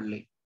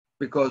properly?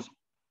 Because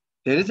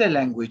there is a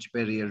language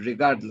barrier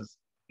regardless.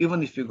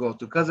 Even if you go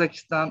to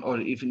Kazakhstan, or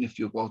even if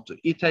you go to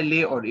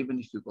Italy, or even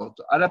if you go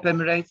to Arab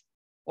Emirates,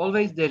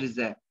 always there is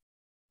a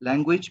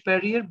language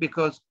barrier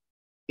because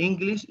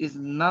English is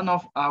none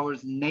of our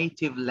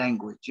native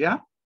language, yeah?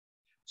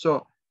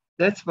 So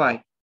that's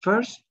why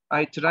first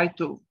I try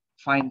to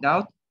find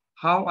out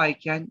how I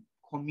can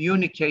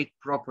communicate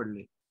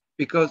properly.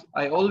 Because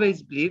I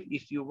always believe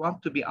if you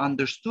want to be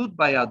understood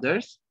by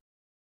others,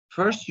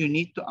 first you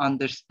need to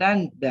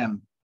understand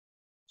them.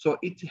 So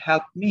it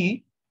helped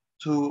me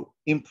to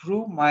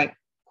improve my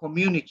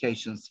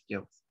communication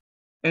skills.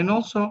 And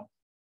also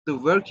the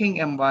working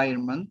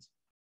environment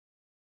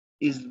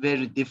is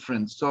very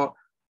different. So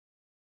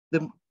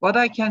what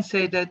I can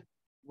say that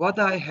what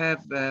I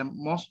have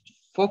most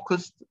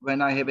focused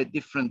when I have a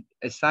different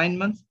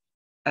assignment,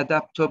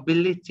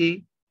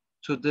 adaptability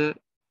to the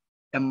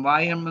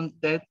environment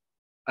that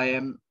I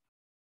am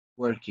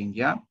working,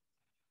 yeah?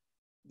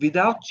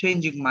 Without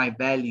changing my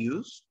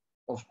values,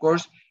 of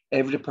course,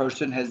 every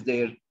person has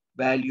their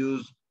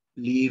values,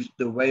 beliefs,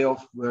 the way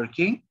of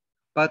working,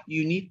 but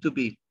you need to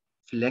be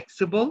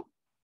flexible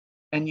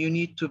and you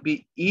need to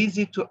be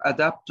easy to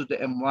adapt to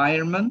the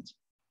environment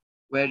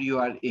where you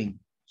are in.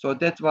 So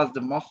that was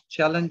the most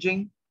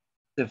challenging,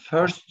 the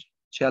first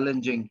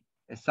challenging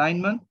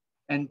assignment.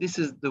 And this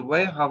is the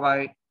way how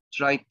I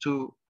try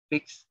to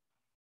fix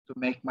to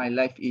make my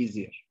life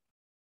easier.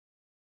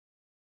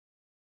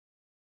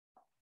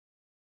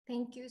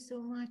 Thank you so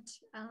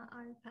much,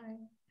 Alper.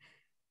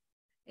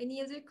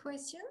 Any other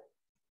question?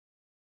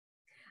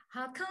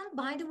 Hakan,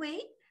 by the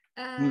way,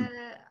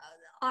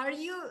 are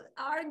you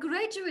our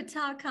graduate,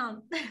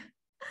 Hakan?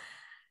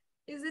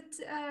 Is it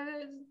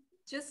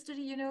just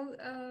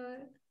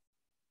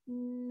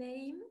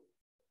name,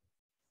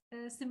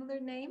 similar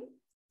name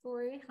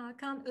for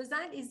Hakan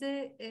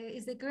Özel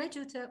is a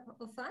graduate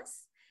of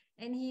us,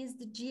 and he is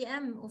the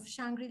GM of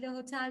Shangri-La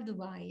Hotel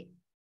Dubai.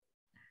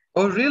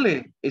 Oh,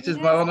 really? It is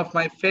one of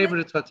my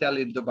favorite hotel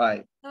in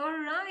Dubai. All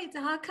right,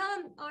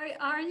 Hakan,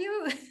 are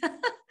you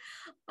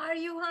are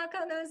you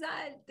Hakan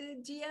Özel, the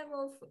GM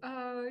of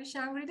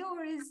Shangri-La,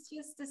 or is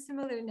just a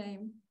similar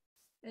name?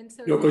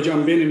 Yok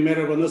hocam benim,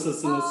 merhaba,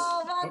 nasılsınız?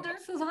 Oh,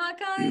 wonderful,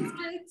 Hakan. It's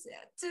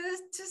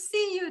great to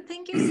see you.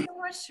 Thank you so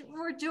much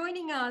for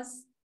joining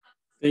us.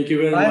 Thank you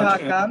very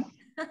much. Hakan.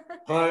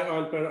 Hi,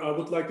 Alper. I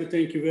would like to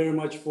thank you very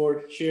much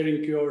for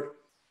sharing your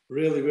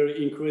really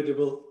very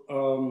incredible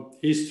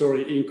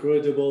history,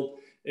 incredible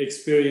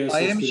experiences.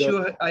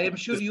 I am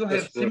sure you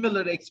have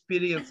similar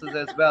experiences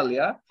as well,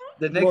 yeah?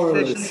 The next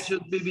session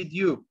should be with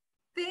you.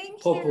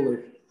 Thank Hopefully.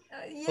 you.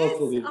 Yes,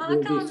 Hopefully.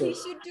 Hakan, we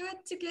should do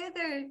it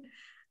together.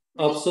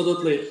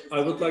 Absolutely.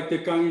 I would like to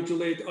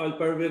congratulate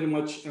Alper very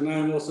much. And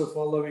I'm also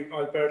following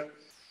Alper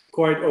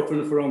quite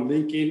often from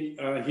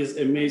LinkedIn. His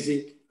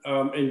amazing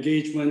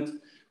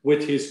engagement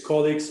with his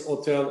colleagues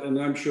hotel. And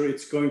I'm sure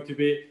it's going to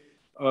be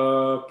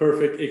a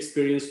perfect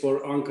experience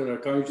for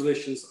Ankara.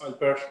 Congratulations,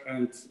 Alper.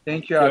 And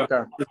thank you,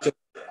 Hakan.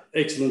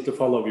 Excellent to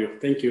follow you.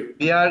 Thank you.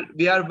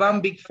 We are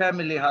one big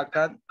family,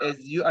 Hakan.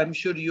 I'm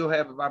sure you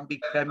have one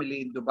big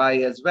family in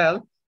Dubai as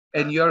well.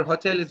 And your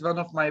hotel is one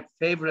of my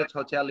favorite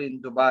hotel in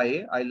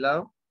Dubai. I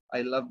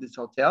love this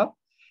hotel.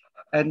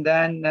 And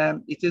then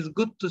it is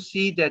good to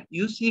see that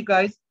you see,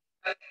 guys,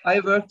 I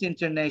worked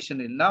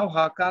internationally. Now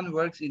Hakan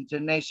works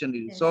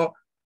internationally. Yes. So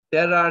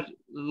there are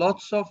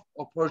lots of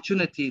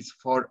opportunities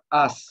for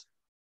us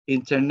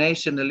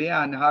internationally,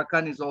 and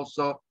Hakan is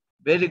also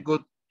very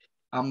good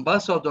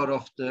ambassador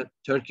of the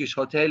Turkish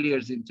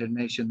hoteliers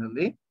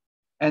internationally.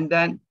 And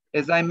then,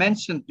 as I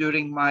mentioned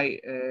during my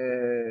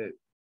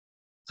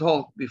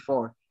talk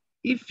before,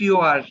 if you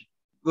are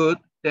good,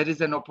 there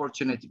is an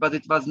opportunity, but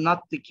it was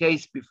not the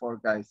case before,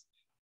 guys.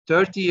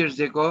 30 years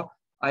ago,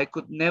 I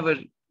could never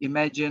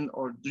imagine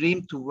or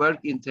dream to work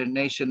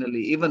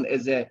internationally, even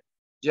as a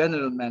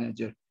general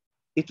manager.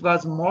 It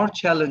was more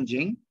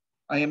challenging.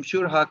 I am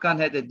sure Hakan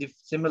had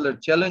similar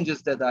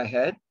challenges that I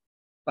had,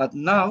 but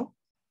now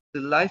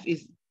the life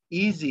is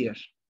easier.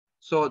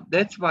 So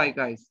that's why,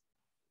 guys,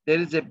 there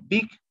is a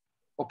big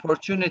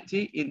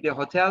opportunity in the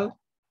hotel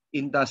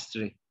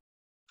industry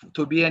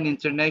to be an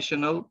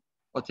international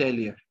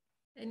hotelier.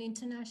 An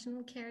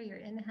international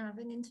carrier and have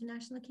an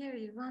international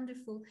carrier.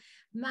 Wonderful.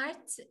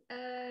 Mert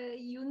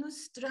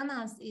Yunus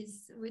Dranaz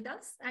is with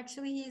us.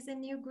 Actually, he is a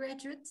new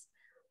graduate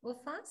of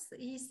us.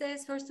 He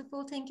says, first of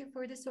all, thank you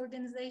for this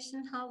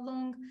organization. How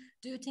long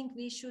do you think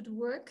we should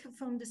work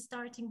from the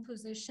starting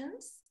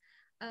positions?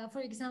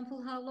 For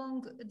example, how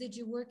long did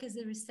you work as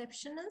a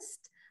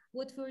receptionist?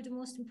 What were the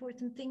most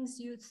important things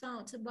you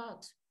thought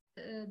about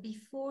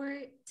before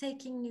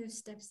taking new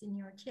steps in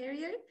your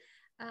career?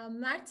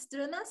 Mert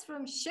Dranaz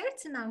from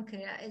Sheraton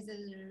Ankara as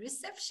a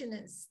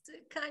receptionist.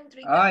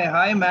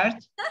 Hi,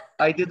 Mert.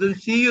 I didn't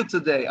see you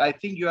today. I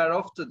think you are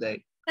off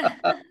today.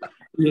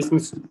 Yes,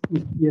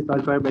 yes,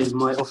 Alper is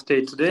my off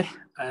day today,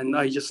 and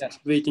I just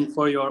waiting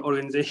for your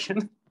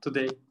organization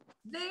today.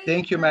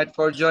 Thank you, Mert,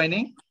 for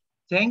joining.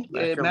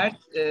 Mert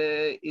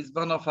is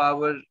one of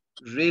our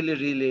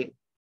really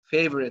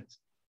favorite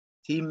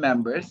team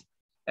members,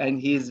 and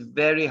he's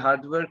very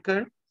hard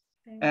worker.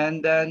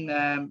 And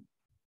then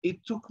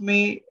it took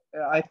me,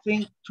 I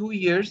think, 2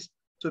 years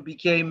to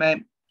become a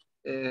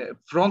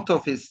front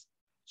office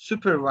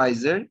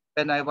supervisor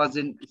when I was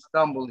in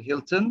Istanbul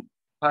Hilton,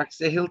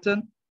 Parkse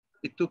Hilton.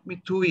 It took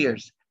me 2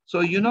 years.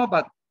 So, you know,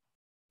 but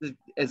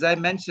as I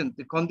mentioned,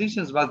 the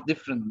conditions was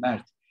different,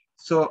 Mert.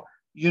 So,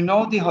 you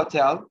know, the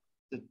hotel,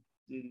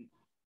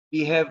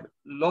 we have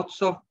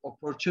lots of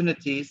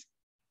opportunities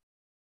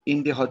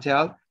in the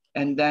hotel,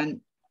 and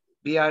then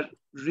we are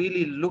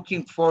really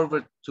looking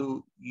forward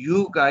to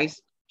you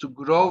guys to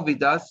grow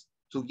with us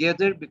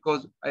together,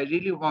 because I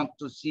really want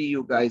to see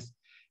you guys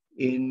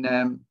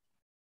in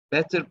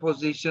better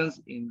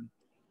positions, in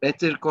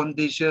better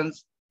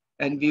conditions,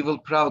 and we will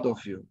proud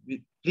of you.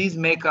 Please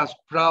make us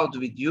proud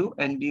with you,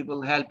 and we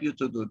will help you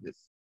to do this.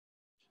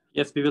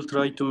 Yes, we will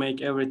try to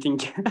make everything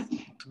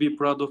to be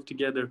proud of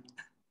together.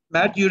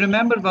 Mert, you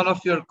remember one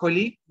of your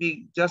colleagues?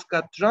 We just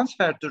got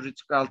transferred to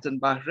Ritz-Carlton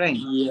Bahrain.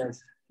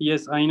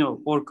 Yes, I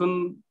know.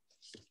 Orkun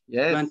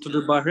went to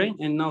the Bahrain,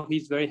 and now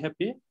he's very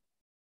happy.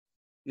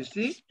 You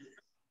see?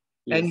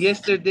 Yes. And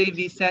yesterday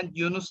we sent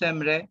Yunus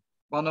Emre,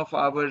 one of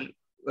our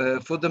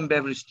food and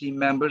beverage team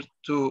members,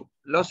 to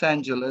Los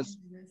Angeles.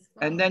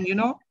 And then, you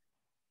know,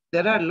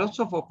 there are lots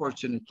of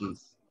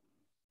opportunities.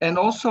 And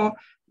also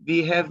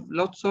we have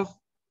lots of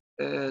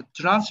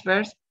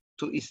transfers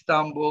to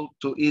Istanbul,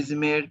 to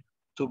Izmir,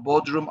 to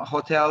Bodrum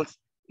hotels.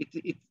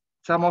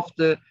 Some of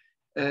the,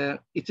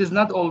 it is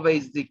not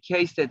always the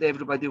case that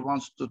everybody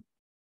wants to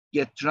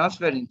get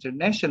transferred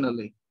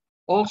internationally.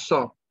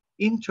 Also,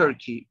 in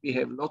Turkey, we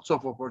have lots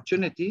of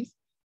opportunities,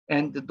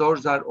 and the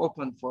doors are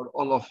open for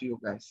all of you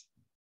guys.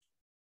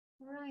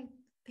 All right,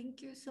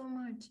 thank you so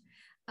much.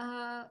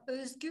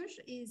 Özgür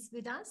is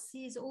with us.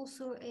 He is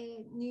also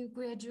a new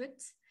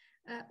graduate.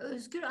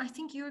 Özgür, I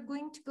think you're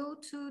going to go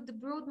to the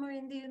Broadmoor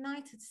in the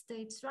United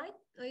States, right?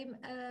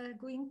 I'm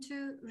going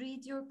to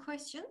read your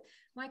question.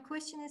 My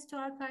question is to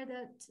Alper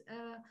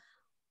that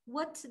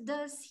what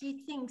does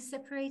he think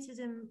separated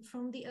him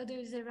from the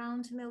others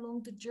around him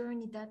along the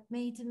journey that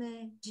made him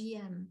a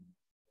GM?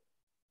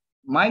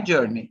 My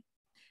journey?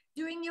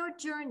 During your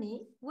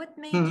journey, what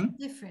made you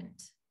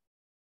different?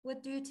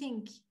 What do you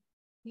think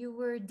you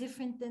were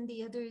different than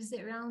the others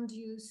around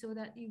you so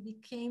that you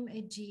became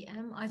a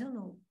GM? I don't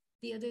know.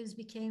 The others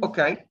became...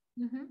 Okay.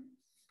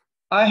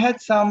 I had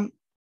some,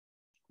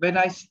 when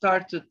I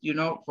started, you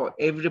know, for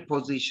every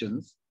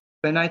positions,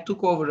 when I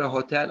took over a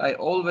hotel, I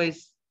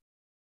always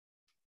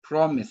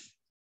promised,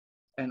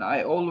 and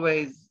I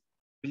always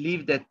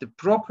believed that the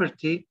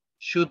property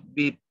should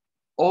be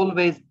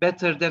always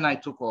better than I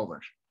took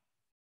over.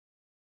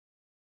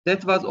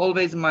 That was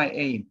always my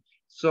aim.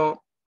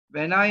 So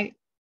when I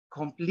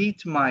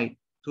complete my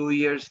 2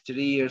 years,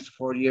 3 years,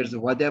 4 years,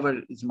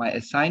 whatever is my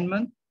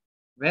assignment,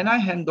 when I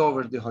hand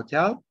over the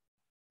hotel,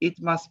 it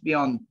must be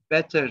on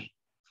better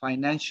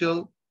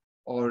financial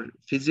or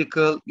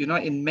physical, you know,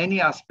 in many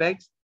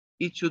aspects,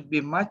 it should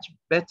be much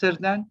better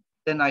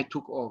than I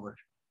took over.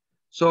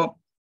 So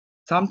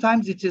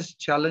sometimes it is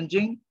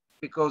challenging,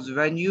 because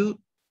when you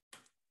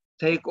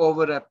take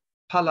over a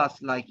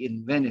palace like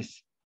in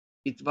Venice,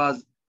 it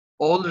was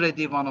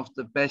already one of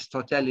the best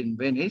hotels in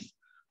Venice.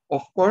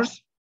 Of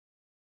course,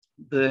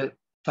 the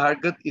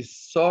target is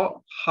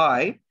so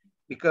high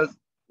because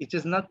it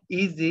is not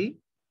easy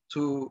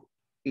to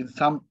in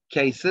some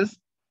cases,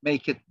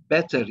 make it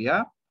better,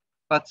 yeah?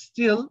 But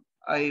still,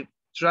 I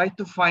try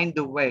to find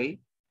a way,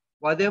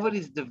 whatever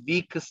is the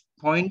weakest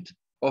point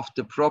of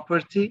the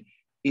property,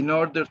 in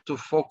order to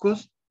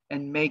focus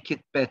and make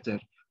it better.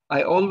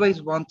 I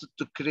always wanted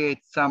to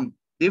create some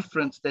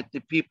difference that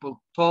the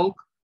people talk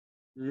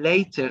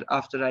later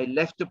after I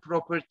left the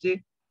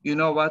property. You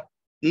know what?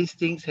 These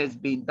things has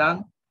been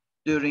done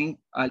during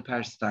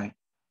Alper's time.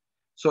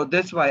 So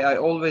that's why I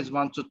always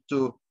wanted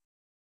to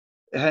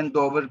hand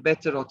over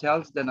better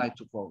hotels than I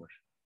took over.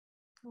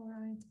 All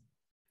right,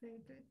 very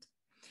good.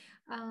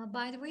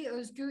 By the way,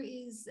 Özgür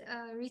is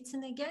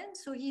written again.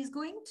 So he's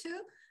going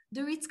to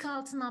the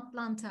Ritz-Carlton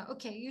Atlanta.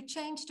 Okay, you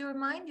changed your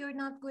mind. You're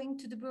not going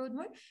to the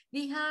Broadmoor.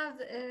 We have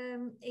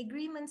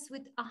agreements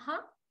with AHA.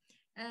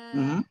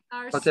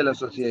 Our Hotel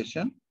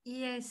Association.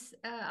 Yes,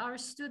 our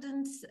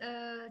students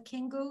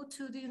can go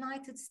to the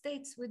United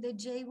States with a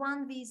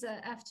J1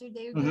 visa after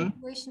their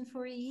graduation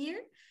for a year,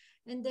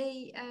 and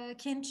they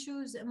can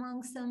choose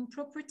among some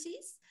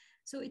properties.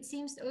 So it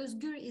seems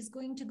Özgür is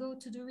going to go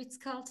to the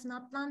Ritz-Carlton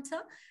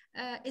Atlanta,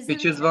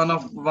 which is one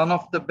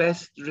of the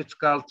best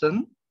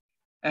Ritz-Carlton.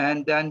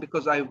 And then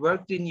because I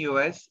worked in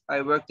US,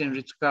 I worked in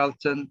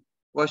Ritz-Carlton,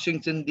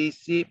 Washington,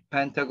 DC,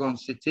 Pentagon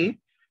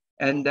City,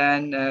 and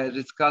then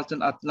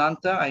Ritz-Carlton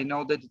Atlanta. I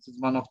know that it is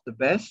one of the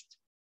best.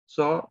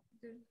 So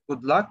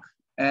good luck,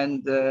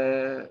 and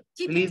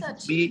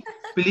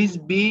please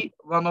be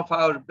one of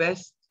our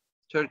best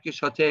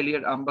Turkish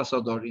hotelier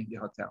ambassador in the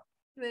hotel.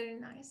 Very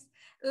nice.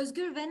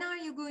 Özgür, when are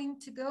you going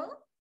to go?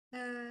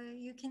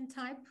 You can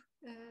type.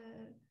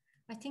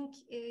 I think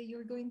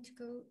you're going to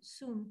go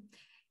soon.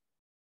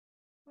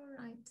 All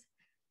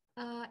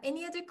right.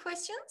 Any other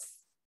questions?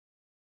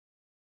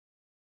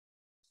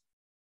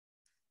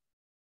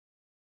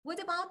 What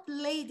about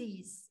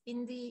ladies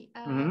in the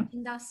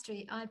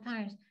industry,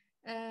 Alper?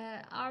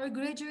 Our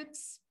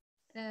graduates,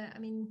 I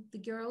mean, the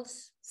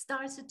girls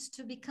started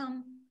to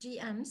become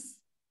GMs.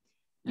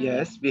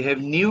 Yes, we have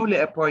newly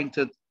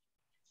appointed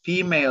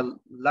female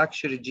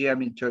luxury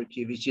GM in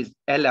Turkey, which is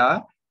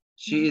Ela.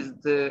 She is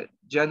the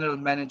general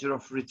manager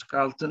of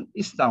Ritz-Carlton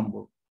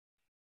Istanbul.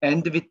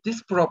 And with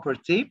this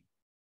property,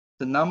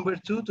 the number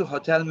 2 to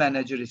hotel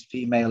manager is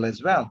female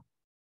as well.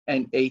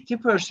 And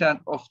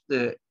 80% of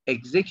the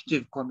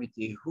executive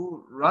committee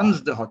who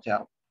runs the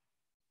hotel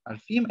are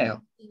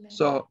female.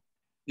 So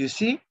you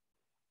see,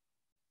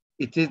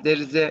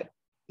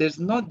 there's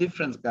no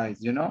difference,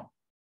 guys, you know.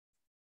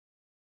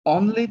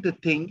 Only the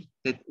thing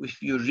that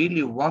if you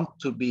really want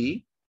to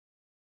be,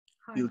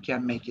 you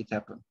can make it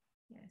happen.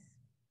 Yes.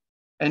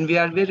 And we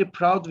are very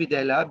proud with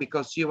Ela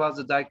because she was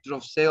the director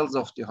of sales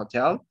of the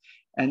hotel.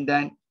 And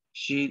then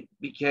she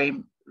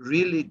became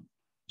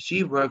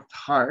she worked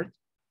hard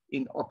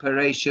in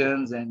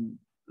operations and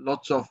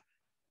lots of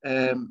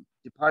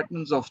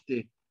departments of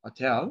the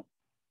hotel.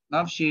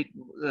 Now she,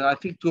 I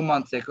think 2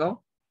 months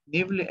ago,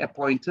 newly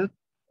appointed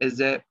as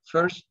the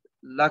first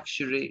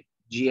luxury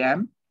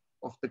GM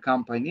of the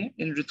company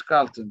in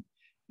Ritz-Carlton.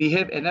 We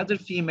have another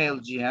female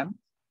GM,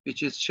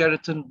 which is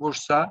Sheraton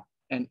Bursa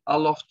and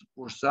Aloft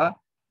Bursa,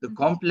 the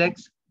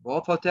complex,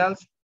 both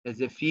hotels,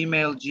 as a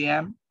female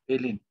GM,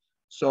 Pelin.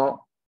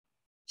 So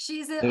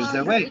there's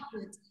a way.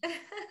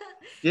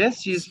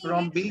 Yes, she's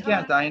from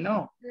Bilkent, I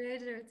know.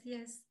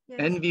 Yes.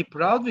 And we're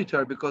proud with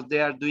her because they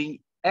are doing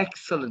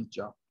excellent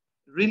job.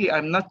 Really,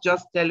 I'm not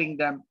just telling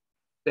them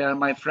they are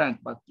my friend,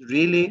 but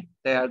really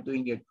they are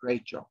doing a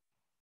great job.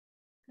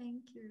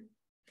 Thank you.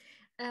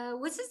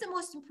 What is the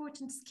most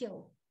important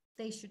skill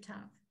they should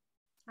have?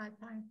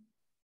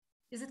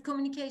 Is it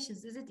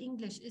communications? Is it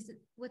English?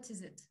 What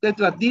is it? That's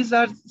what these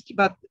are,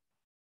 but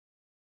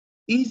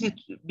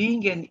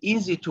being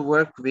easy to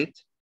work with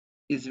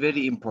is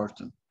very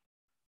important.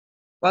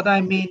 What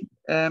I mean,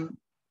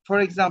 for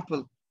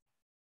example,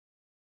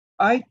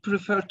 I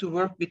prefer to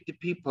work with the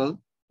people,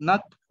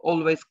 not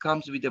always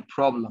comes with the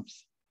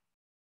problems.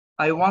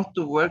 I want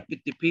to work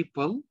with the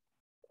people.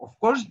 Of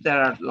course,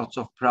 there are lots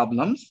of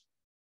problems.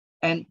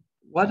 And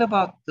what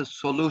about the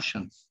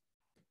solutions?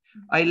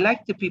 I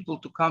like the people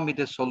to come with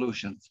the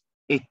solutions,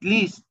 at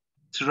least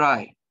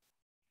try.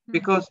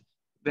 Because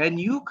when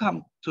you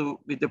come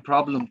with the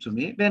problem to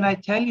me, when I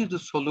tell you the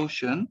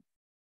solution,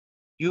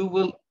 you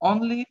will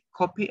only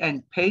copy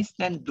and paste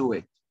and do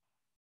it.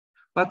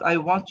 But I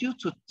want you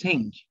to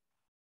think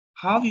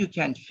how you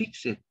can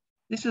fix it.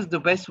 This is the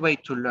best way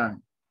to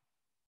learn.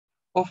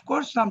 Of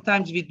course,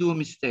 sometimes we do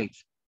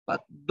mistakes,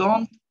 but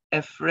don't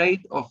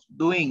afraid of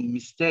doing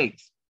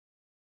mistakes.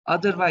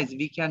 Otherwise,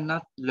 we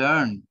cannot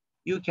learn.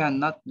 You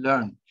cannot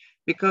learn.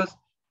 Because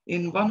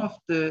in one of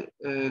the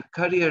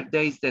career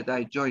days that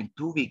I joined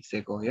 2 weeks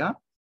ago, yeah,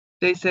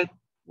 they said,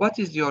 what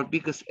is your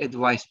biggest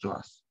advice to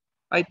us?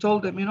 I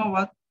told them, you know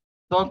what?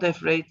 Don't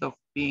afraid of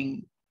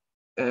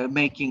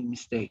making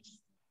mistakes.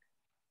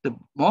 The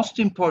most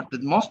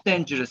important, most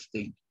dangerous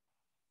thing,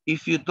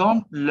 if you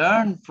don't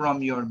learn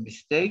from your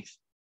mistakes,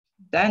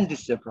 then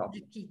this is a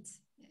problem.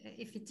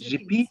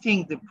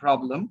 Repeating the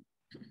problem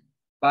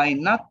by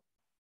not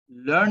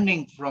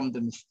learning from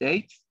the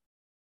mistakes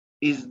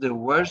is the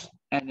worst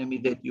enemy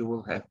that you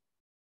will have.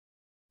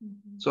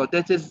 Mm-hmm. So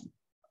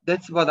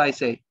that's what I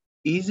say.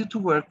 Easy to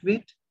work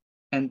with,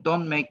 and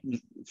don't make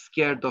me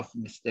scared of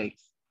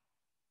mistakes,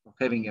 of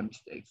having a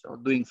mistake or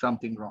doing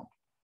something wrong.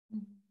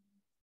 Mm-hmm.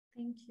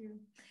 Thank you.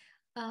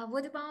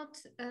 What about,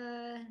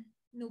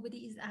 nobody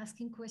is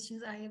asking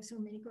questions. I have so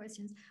many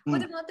questions.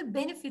 What about the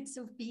benefits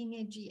of being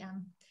a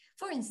GM?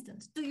 For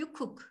instance, do you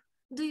cook?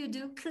 Do you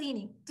do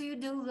cleaning? Do you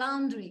do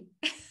laundry?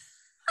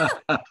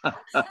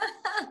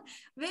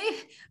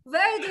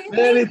 where do you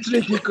Very live?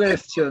 tricky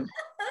question.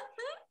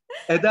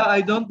 Eda,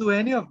 I don't do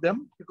any of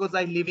them because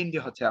I live in the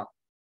hotel.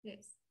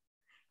 Yes.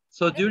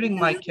 So And during you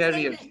my use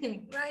career,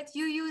 everything, right?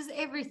 You use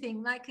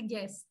everything like a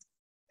guest.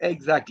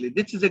 exactly.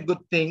 This is a good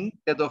thing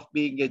that of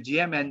being a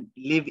GM and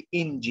live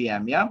in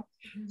GM, yeah?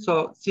 Mm-hmm.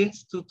 So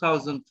since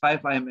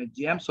 2005, I am a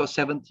GM, so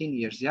 17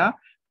 years, yeah?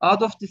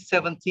 Out of the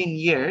 17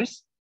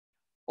 years,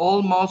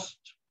 almost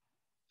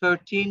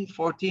 13,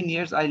 14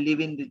 years, I live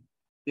in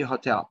the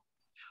hotel.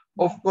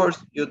 Of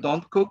course, you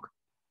don't cook.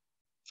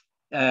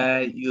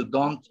 You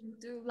don't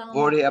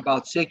worry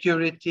about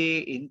security,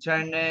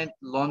 internet,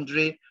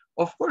 laundry.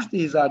 Of course,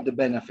 these are the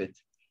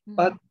benefits.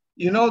 But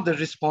you know the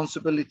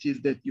responsibilities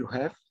that you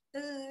have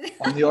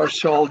on your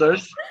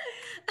shoulders.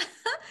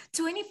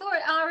 24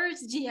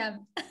 hours GM.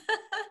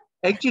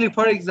 Actually,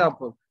 for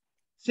example,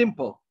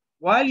 simple.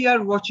 While you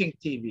are watching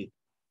TV,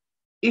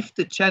 if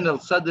the channel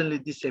suddenly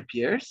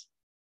disappears,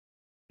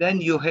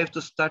 then you have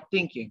to start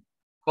thinking.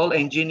 Call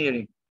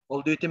engineering,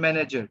 call duty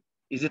manager.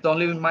 Is it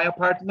only in my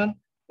apartment?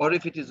 Or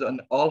if it is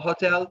an all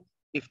hotel,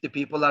 if the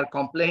people are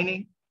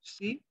complaining,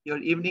 see, your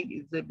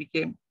evening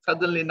became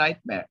suddenly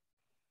nightmare.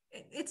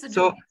 It's a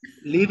so job.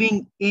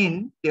 Living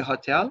in the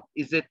hotel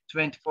is a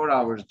 24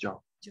 hours job.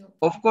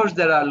 Of course,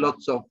 there are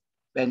lots of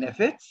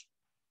benefits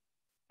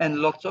and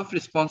lots of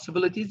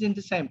responsibilities in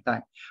the same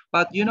time.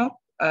 But you know,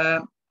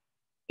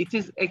 it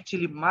is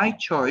actually my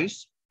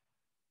choice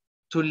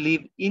to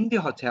live in the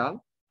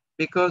hotel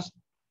because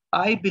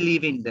I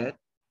believe in that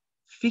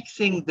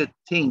fixing the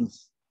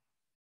things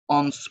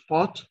on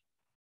spot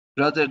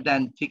rather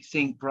than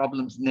fixing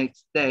problems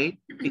next day,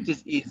 it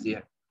is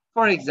easier.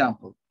 For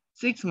example,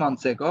 6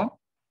 months ago,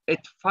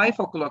 at 5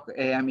 o'clock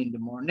a.m. in the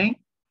morning,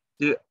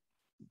 the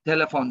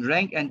telephone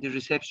rang and the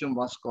reception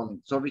was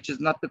calling. So which is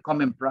not the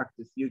common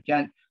practice. You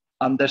can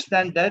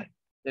understand that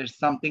there's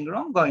something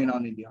wrong going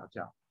on in the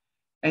hotel.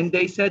 And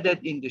they said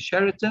that in the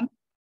Sheraton,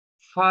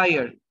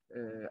 fire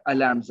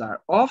alarms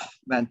are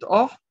went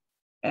off,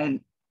 and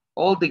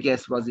all the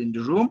guests was in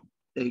the room.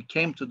 They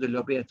came to the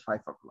lobby at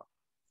 5 o'clock.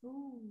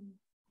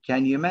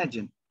 Can you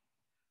imagine?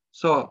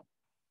 So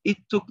it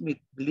took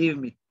me, believe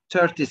me,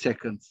 30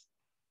 seconds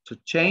to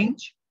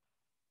change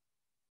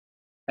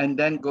and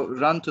then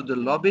run to the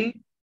lobby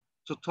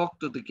to talk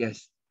to the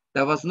guests.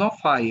 There was no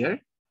fire.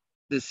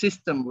 The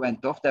system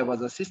went off. There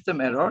was a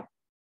system error,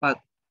 but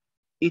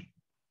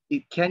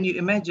can you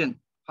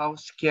imagine how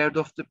scared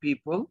of the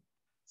people?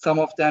 Some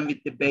of them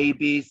with the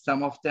babies,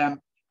 some of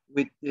them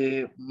with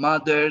the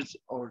mothers,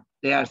 or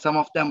some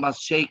of them was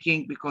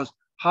shaking because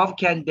how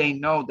can they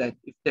know that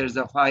if there's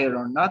a fire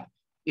or not?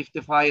 If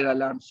the fire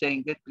alarm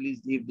saying that,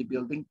 please leave the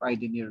building by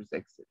the nearest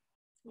exit.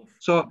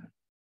 So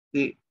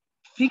the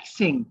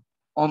fixing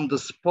on the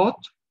spot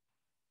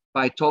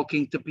by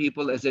talking to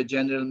people as a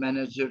general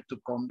manager to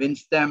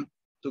convince them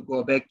to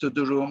go back to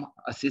the room,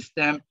 assist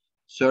them,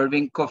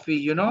 serving coffee,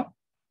 you know,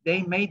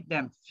 they made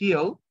them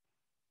feel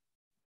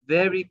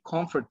very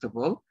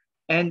comfortable.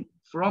 And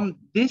from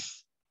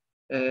this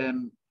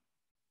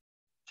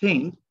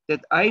thing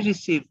that I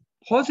received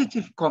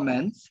positive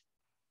comments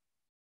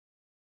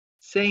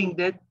saying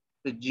that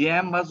the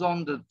GM was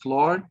on the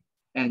floor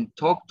and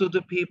talked to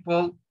the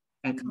people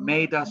and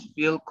made us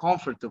feel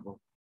comfortable.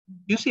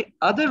 You see,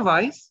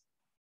 otherwise,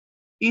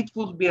 it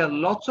would be a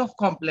lots of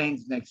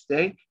complaints next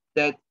day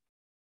that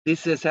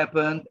this has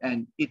happened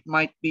and it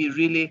might be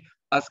really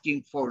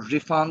asking for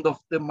refund of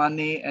the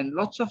money and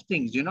lots of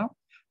things, you know.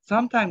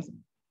 Sometimes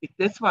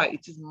that's why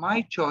it is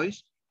my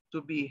choice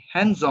to be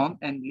hands-on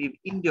and live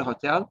in the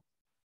hotel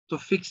to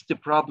fix the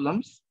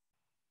problems.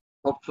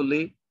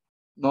 Hopefully,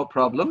 no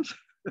problems.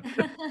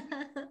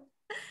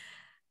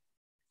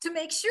 To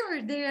make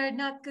sure they are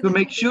not going to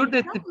make sure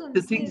that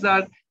the things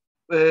are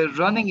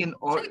running in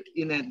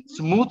a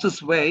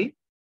smoothest way.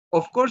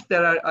 Of course,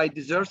 I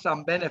deserve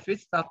some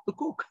benefits not to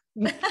cook.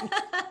 Good,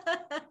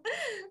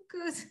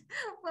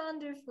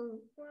 wonderful,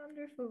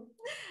 wonderful.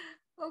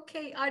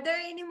 Okay, are there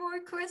any more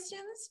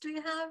questions? Do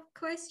you have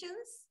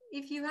questions?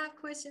 If you have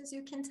questions,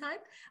 you can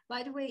type.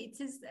 By the way,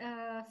 it is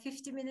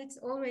 50 minutes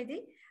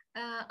already.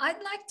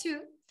 I'd like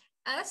to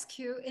ask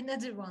you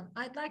another one.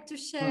 I'd like to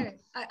share,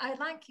 I'd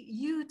like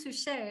you to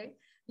share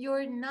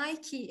your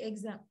Nike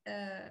exam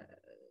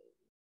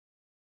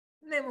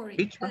memory.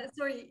 Which one?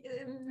 Sorry,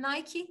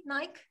 Nike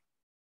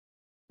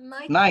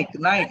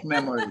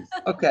memories.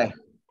 Okay.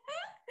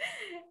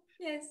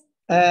 Yes.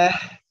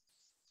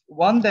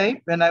 One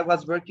day when I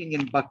was working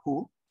in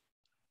Baku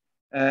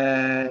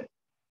as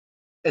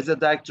a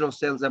director of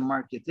sales and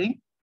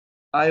marketing,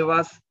 I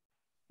was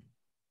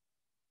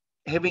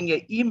having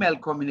an email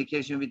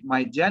communication with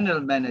my general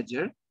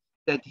manager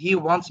that he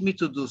wants me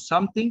to do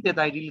something that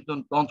I really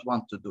don't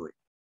want to do it.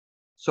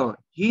 So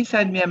he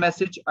sent me a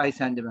message, I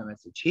sent him a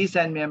message. He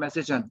sent me a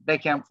message, and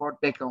back and forth,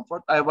 back and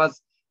forth. I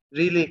was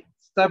really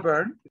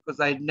stubborn because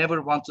I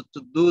never wanted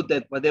to do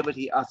that, whatever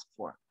he asked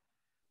for.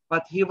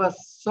 But he was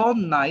so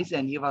nice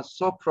and he was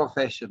so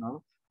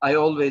professional. I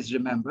always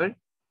remember.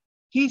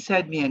 He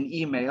sent me an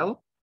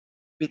email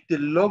with the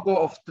logo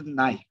of the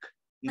Nike.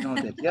 You know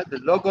that, yeah? The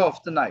logo of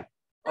the Nike.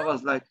 I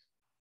was like,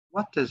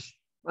 what does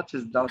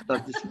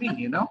this mean,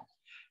 you know?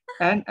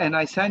 And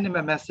I sent him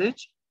a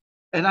message,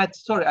 and I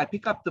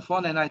picked up the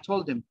phone and I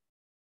told him,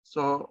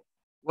 so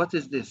what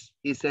is this?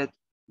 He said,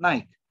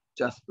 Nike,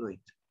 just do it.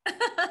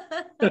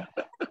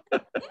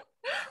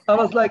 I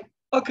was like,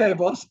 okay,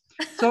 boss.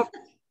 So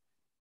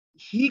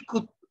he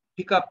could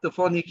pick up the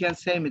phone. He can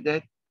say me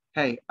that,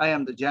 hey, I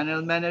am the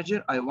general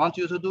manager. I want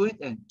you to do it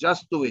and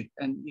just do it.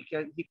 And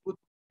he could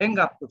hang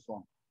up the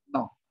phone.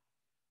 No.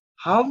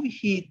 How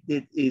he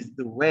did is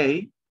the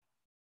way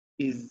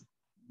is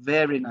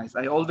very nice.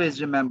 I always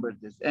remember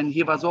this. And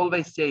he was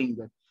always saying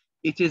that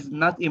it is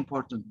not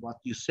important what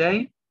you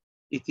say.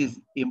 It is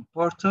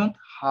important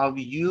how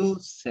you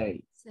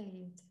say.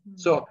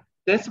 So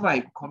that's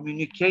why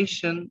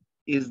communication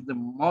is the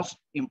most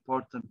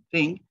important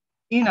thing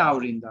in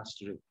our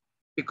industry,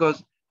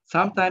 because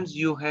sometimes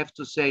you have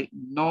to say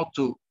no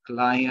to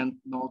client,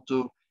 no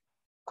to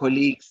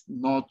colleagues,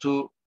 no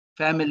to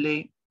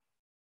family.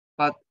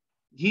 But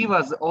he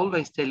was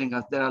always telling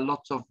us there are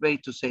lots of ways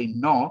to say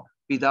no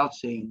without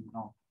saying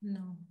no.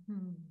 No.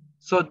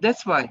 So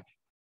that's why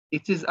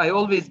I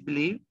always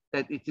believe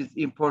that it is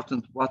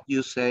important what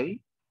you say.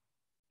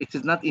 It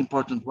is not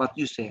important what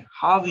you say.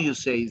 How you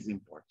say is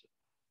important.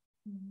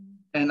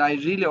 And I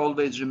really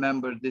always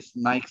remember this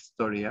Nike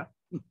story. Yeah?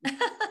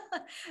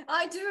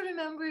 I do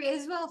remember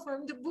as well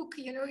from the book.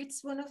 You know,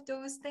 it's one of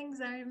those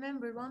things I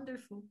remember.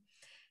 Wonderful.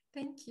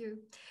 Thank you.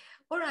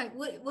 All right.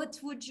 What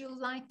would you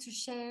like to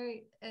share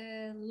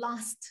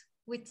last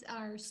with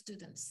our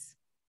students?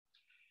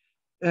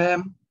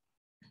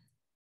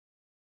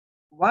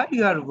 While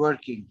you are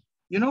working,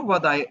 you know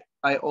what I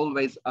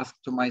always ask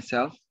to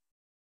myself?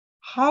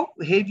 How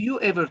have you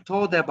ever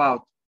thought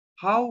about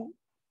how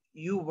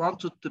you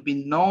wanted to be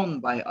known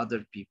by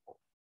other people?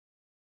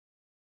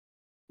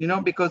 You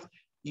know, because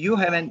you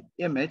have an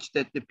image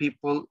that the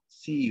people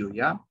see you,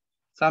 yeah?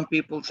 Some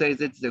people say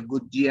it's a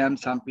good GM,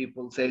 some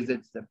people say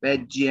it's a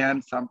bad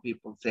GM, some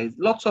people say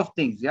lots of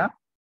things, yeah?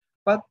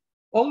 But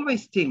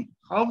always think,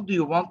 how do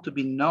you want to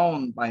be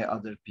known by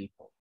other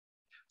people?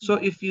 So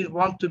if you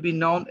want to be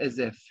known as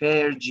a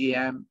fair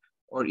GM,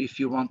 or if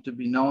you want to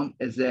be known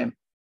as a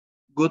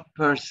good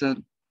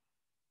person,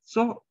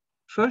 so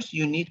first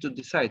you need to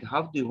decide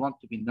how do you want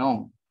to be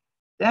known,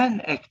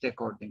 then act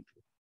accordingly.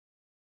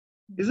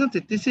 Isn't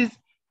it? This is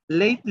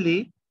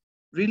lately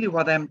really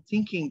what I'm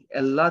thinking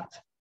a lot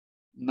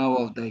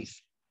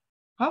nowadays.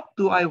 How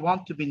do I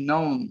want to be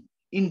known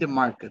in the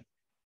market,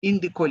 in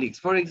the colleagues?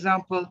 For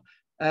example,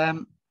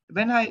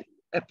 when I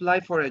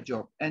apply for a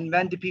job and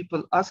when the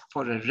people ask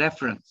for a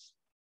reference,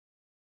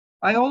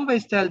 I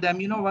always tell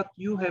them, you know what,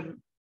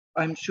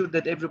 I'm sure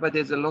that everybody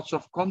has a lots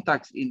of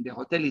contacts in the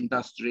hotel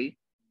industry,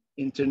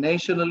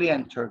 internationally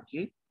and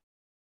Turkey.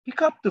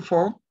 Pick up the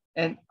phone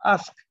and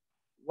ask,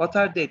 what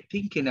are they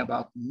thinking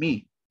about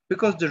me?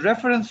 Because the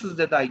references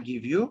that I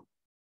give you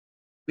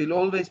will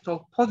always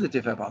talk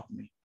positive about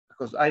me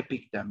because I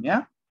pick them,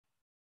 yeah?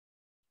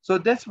 So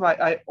that's why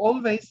I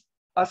always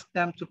ask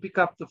them to pick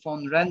up the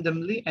phone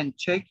randomly and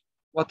check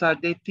what are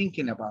they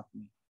thinking about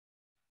me.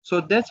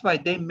 So that's why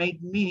they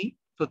made me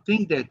to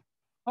think that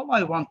how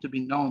I want to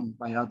be known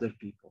by other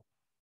people.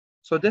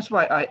 So that's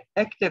why I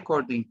act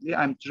accordingly.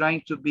 I'm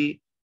trying to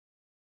be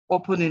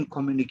open in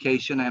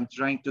communication. I'm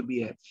trying to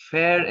be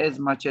fair as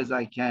much as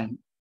I can.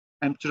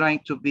 I'm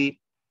trying to be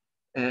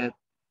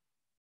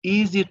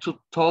easy to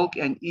talk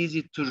and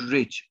easy to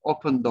reach,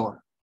 open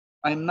door.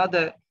 I'm not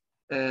a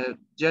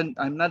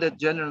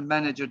general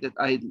manager that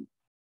I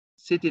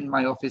sit in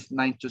my office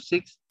 9 to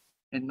 6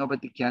 and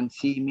nobody can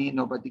see me,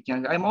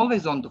 I'm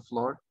always on the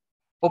floor,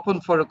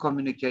 open for a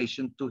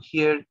communication to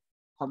hear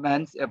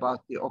comments about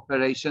the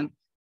operation.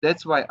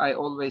 That's why I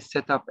always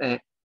set up a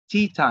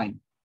tea time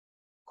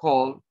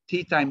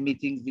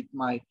meetings with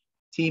my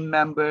team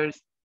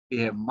members. We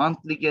have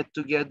monthly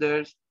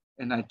get-togethers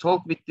and I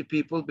talk with the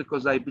people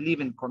because I believe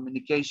in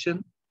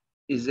communication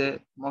is a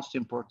most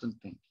important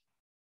thing.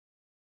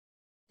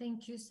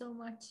 Thank you so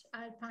much,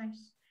 Alper.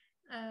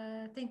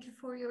 Thank you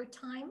for your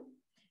time.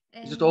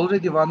 And is it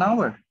already 1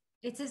 hour?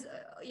 It is,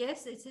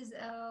 yes, it is.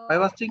 I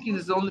was thinking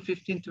it's only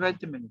 15,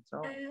 20 minutes.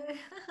 Oh.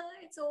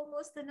 It's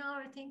almost an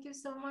hour. Thank you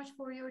so much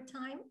for your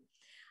time.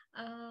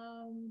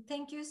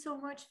 Thank you so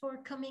much for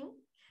coming,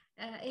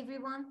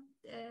 everyone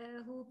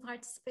who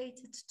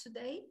participated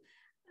today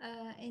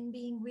and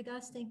being with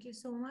us. Thank you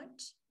so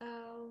much.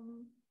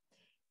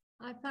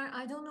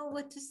 I don't know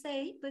what to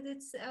say, but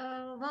it's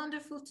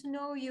wonderful to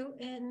know you,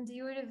 and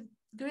you're a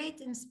great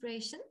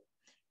inspiration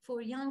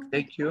for young people.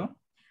 Thank you.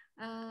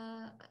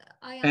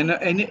 I And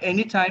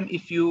anytime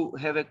if you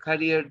have a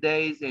career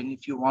days and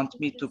if you want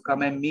me to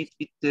come and meet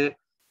with the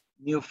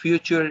new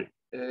future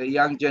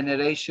young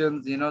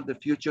generations, you know, the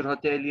future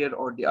hotelier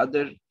or the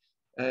other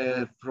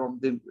from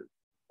the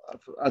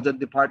other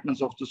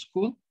departments of the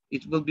school,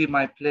 it will be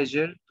my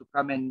pleasure to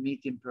come and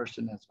meet in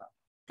person as well.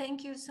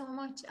 Thank you so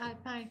much,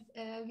 Alper.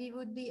 We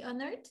would be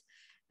honored.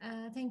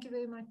 Thank you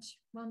very much.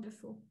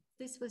 Wonderful.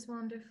 This was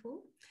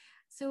wonderful.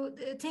 So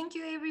thank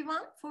you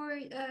everyone for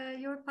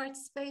your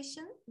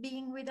participation,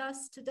 being with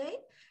us today.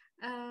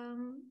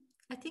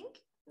 I think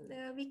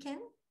we can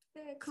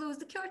close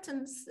the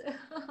curtains.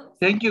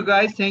 Thank you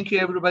guys. Thank you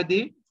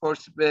everybody for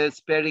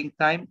sparing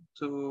time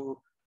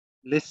to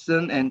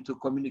listen and to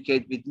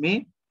communicate with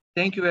me.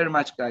 Thank you very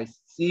much,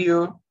 guys. See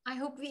you. I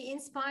hope we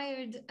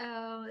inspired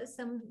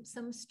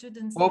some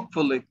students.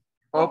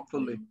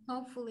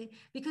 Hopefully,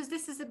 because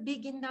this is a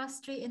big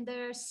industry and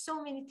there are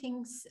so many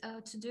things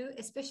to do,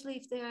 especially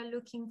if they are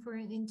looking for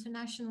an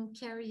international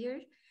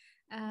career.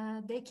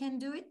 They can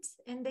do it,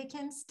 and they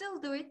can still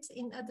do it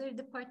in other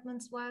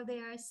departments while they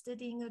are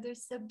studying other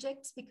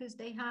subjects because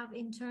they have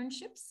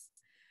internships.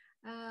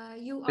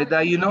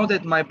 You know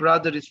that my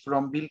brother is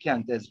from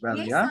Bilkent as well,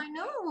 yes, yeah? I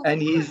know.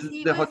 And he's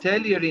the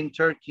hotelier in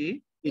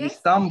Turkey, in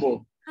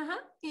Istanbul.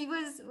 He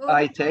was one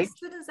of my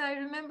students. I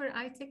remember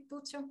Alper Can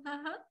Bulçum,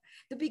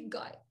 the big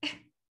guy.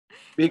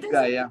 Big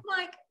guy, yeah.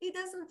 He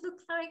doesn't look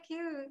like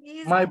you.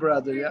 He's my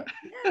brother, yeah.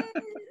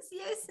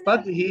 Yes.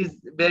 But he's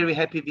very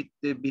happy with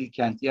the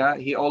Bilkent, yeah.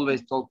 He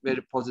always talked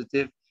very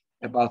positive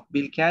about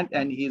Bilkent,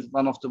 and he's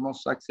one of the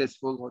most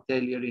successful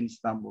hotelier in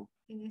Istanbul.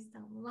 In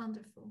Istanbul,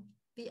 wonderful.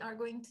 We are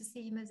going to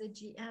see him as a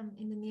GM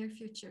in the near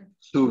future.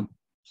 Soon,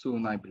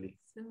 I believe.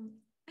 Soon.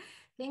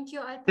 Thank you,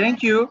 Alper.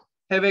 Thank you.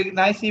 Have a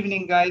nice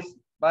evening, guys.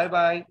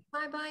 Bye-bye.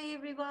 Bye-bye,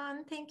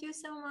 everyone. Thank you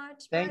so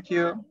much. Thank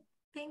you.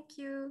 Thank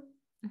you.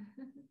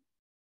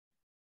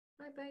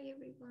 Bye-bye,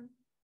 everyone.